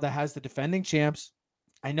right now that has the defending champs.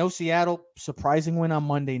 I know Seattle, surprising win on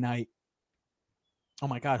Monday night. Oh,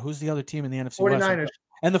 my God, who's the other team in the NFC 49ers. West?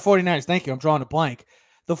 And the 49ers, thank you, I'm drawing a blank.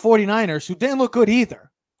 The 49ers, who didn't look good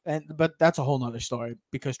either, but that's a whole nother story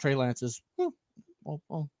because Trey Lance is,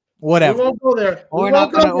 whatever. We won't go there. I'm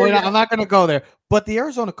not going to go there. But the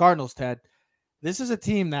Arizona Cardinals, Ted, this is a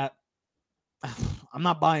team that I'm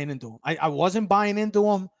not buying into them. I wasn't buying into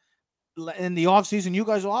them in the offseason. You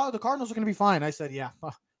guys, the Cardinals are going to be fine. I said, yeah,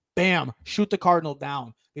 bam, shoot the Cardinal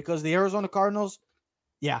down because the Arizona Cardinals,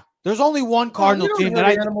 yeah, there's only one Cardinal team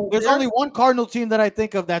only one Cardinal team that I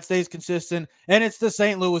think of that stays consistent, and it's the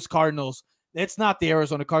St. Louis Cardinals. It's not the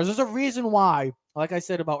Arizona Cardinals. There's a reason why, like I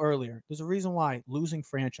said about earlier, there's a reason why losing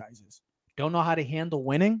franchises don't know how to handle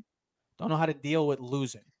winning, don't know how to deal with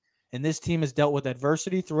losing. And this team has dealt with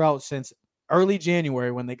adversity throughout since early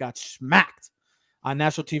January when they got smacked on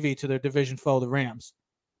national TV to their division foe, the Rams.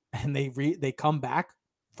 And they come back,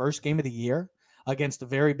 first game of the year, against the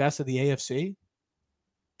very best of the AFC,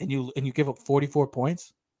 and you give up 44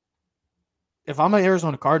 points. If I'm an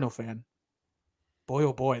Arizona Cardinal fan, boy,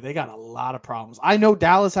 oh boy, they got a lot of problems. I know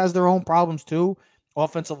Dallas has their own problems too,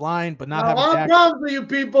 offensive line, but not having Dak. Problems for you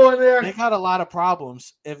people in there. They got a lot of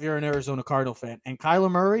problems if you're an Arizona Cardinal fan. And Kyler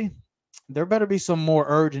Murray, there better be some more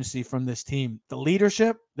urgency from this team. The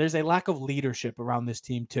leadership, there's a lack of leadership around this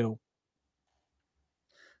team too.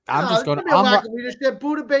 Lack of leadership.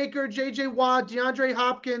 Budda Baker, J.J. Watt, DeAndre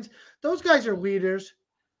Hopkins, those guys are leaders.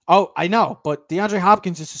 Oh, I know, but DeAndre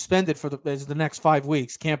Hopkins is suspended for the next 5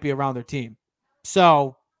 weeks. Can't be around their team.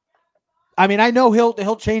 So, I mean, I know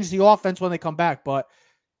he'll change the offense when they come back, but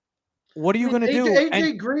what are you going to do?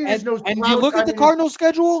 AJ Green is no. And you look at the Cardinals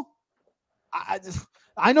schedule.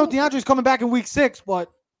 I know DeAndre's coming back in week 6,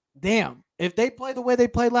 but damn, if they play the way they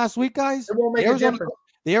played last week, guys, It won't make a difference.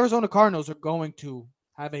 the Arizona Cardinals are going to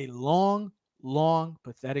have a long,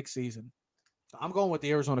 pathetic season. I'm going with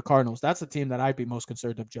the Arizona Cardinals. That's the team that I'd be most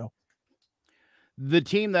concerned of, Joe. The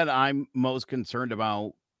team that I'm most concerned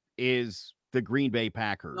about is the Green Bay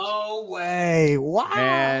Packers. No way. Wow.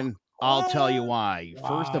 And I'll tell you why.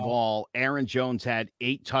 Wow. First of all, Aaron Jones had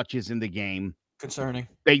 8 touches in the game. Concerning.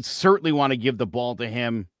 They certainly want to give the ball to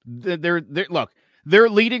him. Look, their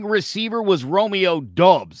leading receiver was Romeo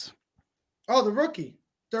Doubs. Oh, the rookie.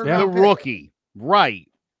 The rookie. Right.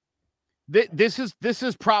 This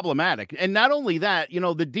is problematic. And not only that,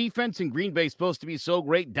 the defense in Green Bay is supposed to be so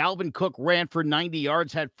great. Dalvin Cook ran for 90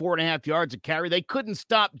 yards, had 4.5 yards a carry. They couldn't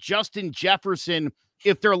stop Justin Jefferson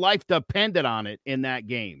if their life depended on it in that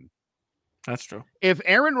game. That's true. If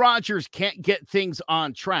Aaron Rodgers can't get things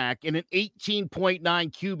on track and an 18.9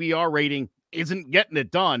 QBR rating isn't getting it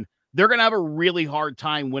done, they're going to have a really hard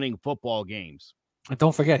time winning football games. And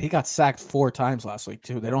don't forget, he got sacked 4 times last week,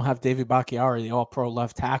 too. They don't have David Bakhtiari, the all-pro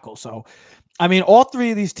left tackle. So, I mean, all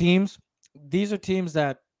 3 of these teams, these are teams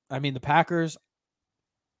that, I mean, the Packers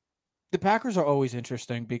are always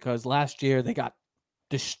interesting because last year they got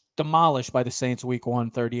demolished by the Saints week 1,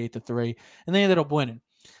 38-3, and they ended up winning.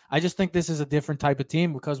 I just think this is a different type of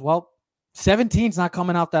team because, 17's not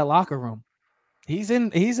coming out that locker room. He's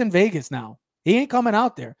in Vegas now. He ain't coming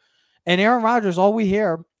out there. And Aaron Rodgers, all we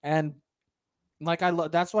hear, and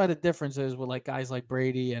that's why the difference is with like guys like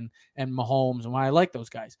Brady and Mahomes and why I like those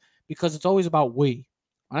guys, because it's always about we.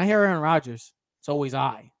 When I hear Aaron Rodgers, it's always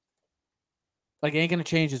I. Like, he ain't going to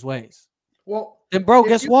change his ways. Well, then, bro,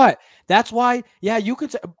 guess what? That's why,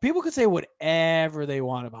 people could say whatever they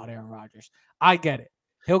want about Aaron Rodgers. I get it.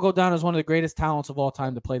 He'll go down as one of the greatest talents of all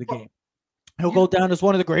time to play the game. He'll go down as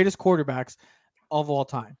one of the greatest quarterbacks of all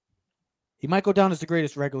time. He might go down as the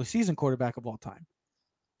greatest regular season quarterback of all time.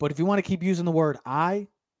 But if you want to keep using the word I,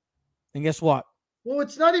 then guess what? Well,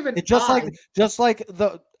 it's not even just like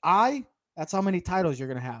the I, that's how many titles you're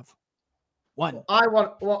going to have. 1. I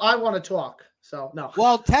want to talk. So, no.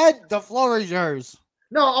 Well, Ted, the floor is yours.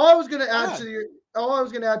 No, all I was going to add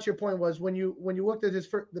to your point was when you looked at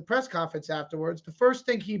the press conference afterwards, the first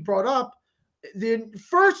thing he brought up,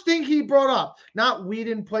 not we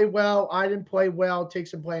didn't play well, I didn't play well, take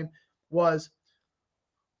some blame, was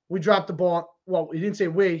we dropped the ball. Well, he didn't say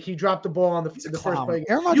we. He dropped the ball on the first play.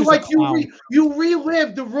 You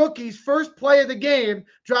relived the rookie's first play of the game,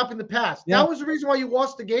 dropping the pass. Yeah. That was the reason why you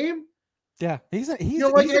lost the game. Yeah, he's hey,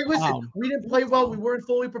 listen, we didn't play well. We weren't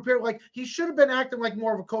fully prepared. Like, he should have been acting like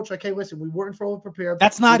more of a coach. Like, hey, listen, we weren't fully prepared.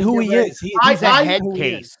 That's not who he is. He's a head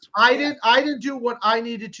case. I didn't do what I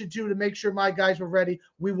needed to do to make sure my guys were ready.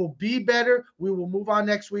 We will be better. We will move on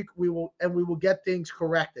next week. We will get things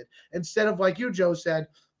corrected. Instead of, like you, Joe, said,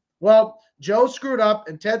 well, Joe screwed up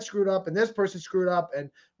and Ted screwed up and this person screwed up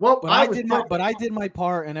and I did my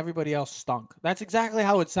part and everybody else stunk. That's exactly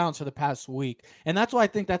how it sounds for the past week. And that's why I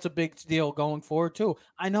think that's a big deal going forward too.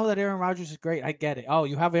 I know that Aaron Rodgers is great. I get it. Oh,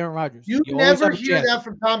 you have Aaron Rodgers. You never hear that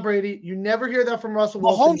from Tom Brady. You never hear that from Russell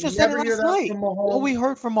Wilson. Mahomes just said it last night. What we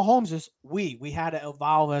heard from Mahomes is we had to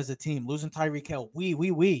evolve as a team. Losing Tyreek Hill.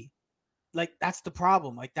 We. Like, that's the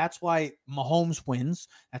problem. Like, that's why Mahomes wins.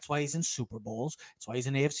 That's why he's in Super Bowls. That's why he's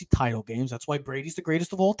in AFC title games. That's why Brady's the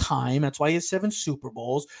greatest of all time. That's why he has 7 Super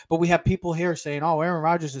Bowls. But we have people here saying, oh, Aaron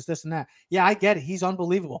Rodgers is this and that. Yeah, I get it. He's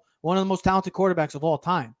unbelievable. One of the most talented quarterbacks of all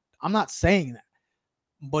time. I'm not saying that.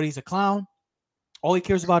 But he's a clown. All he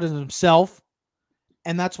cares about is himself.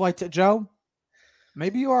 And that's why, Joe,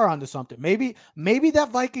 maybe you are onto something. Maybe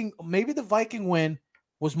the Viking win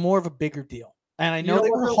was more of a bigger deal. And I know they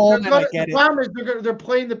were home, and I get it. The problem is they're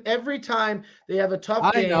playing them every time they have a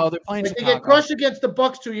tough game. I know, they're playing Chicago. They get crushed against the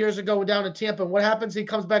Bucks 2 years ago down in Tampa. And what happens? He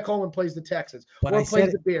comes back home and plays the Texans. But or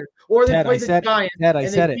plays the Bears. Or they play the Giants. And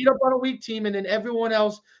they beat up on a weak team, and then everyone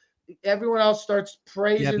else starts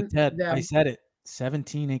praising them. I said it.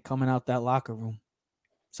 17 ain't coming out that locker room.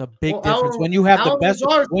 It's a big difference when you have the best.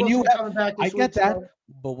 I get that,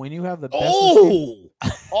 but when you have the best.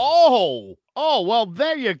 Well,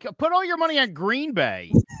 there you go. Put all your money on Green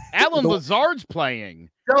Bay. Allen Lazard's playing.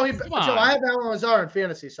 I have Allen Lazard in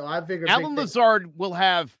fantasy, so I figured Allen Lazard will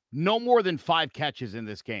have no more than 5 catches in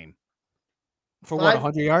this game. For what,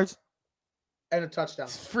 100 yards? And a touchdown.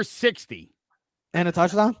 For 60. And a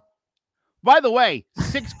touchdown? By the way,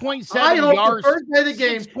 6.7 yards.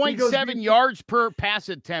 6.7 yards per pass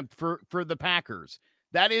attempt for the Packers.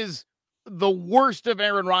 That is the worst of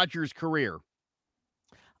Aaron Rodgers' career.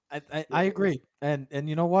 I agree. And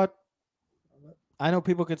you know what? I know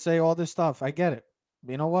people could say all this stuff. I get it.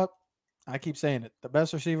 But you know what? I keep saying it. The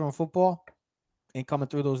best receiver in football, ain't coming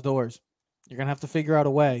through those doors. You're going to have to figure out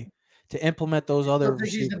a way to implement those other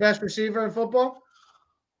receivers. He's the best receiver in football?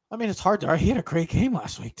 I mean, it's hard to. He had a great game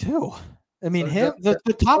last week, too. I mean,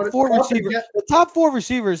 the top four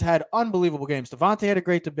receivers had unbelievable games. Devontae had a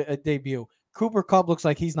great debut. Cooper Kupp looks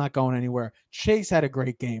like he's not going anywhere. Chase had a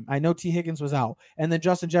great game. I know T. Higgins was out. And then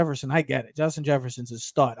Justin Jefferson, I get it. Justin Jefferson's a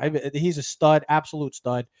stud. He's a stud, absolute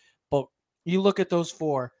stud. But you look at those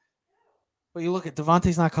four, but you look at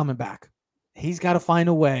Devontae's not coming back. He's got to find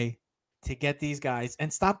a way to get these guys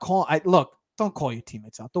and stop calling. Look, don't call your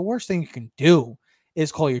teammates out. The worst thing you can do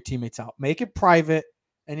is call your teammates out. Make it private.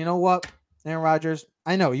 And you know what, Aaron Rodgers,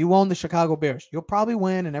 I know you own the Chicago Bears. You'll probably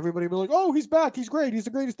win, and everybody will be like, oh, he's back. He's great. He's the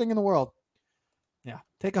greatest thing in the world. Yeah,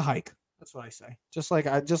 take a hike. That's what I say. Just like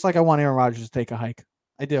I want Aaron Rodgers to take a hike.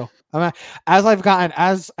 I do. As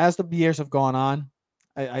the years have gone on,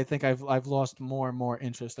 I think I've lost more and more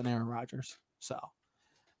interest in Aaron Rodgers. So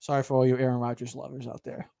sorry for all you Aaron Rodgers lovers out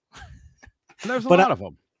there. There's a lot of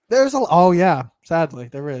them. Oh yeah, sadly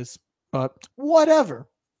there is. But whatever.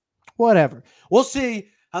 We'll see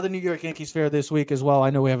how the New York Yankees fare this week as well.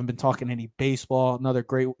 I know we haven't been talking any baseball. Another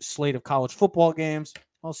great slate of college football games.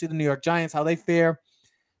 We'll see the New York Giants, how they fare,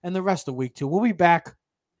 and the rest of week 2. We'll be back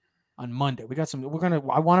on Monday.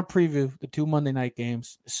 I want to preview the 2 Monday night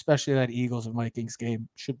games, especially that Eagles and Vikings game.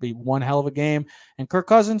 Should be one hell of a game. And Kirk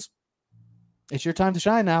Cousins, it's your time to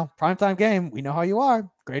shine now. Primetime game. We know how you are.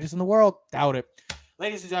 Greatest in the world. Doubt it.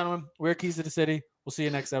 Ladies and gentlemen, we're Keys to the City. We'll see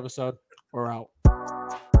you next episode. We're out.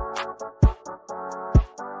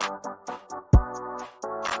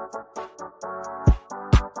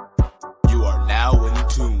 You are now in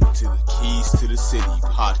tune to the Keys to the City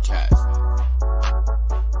podcast.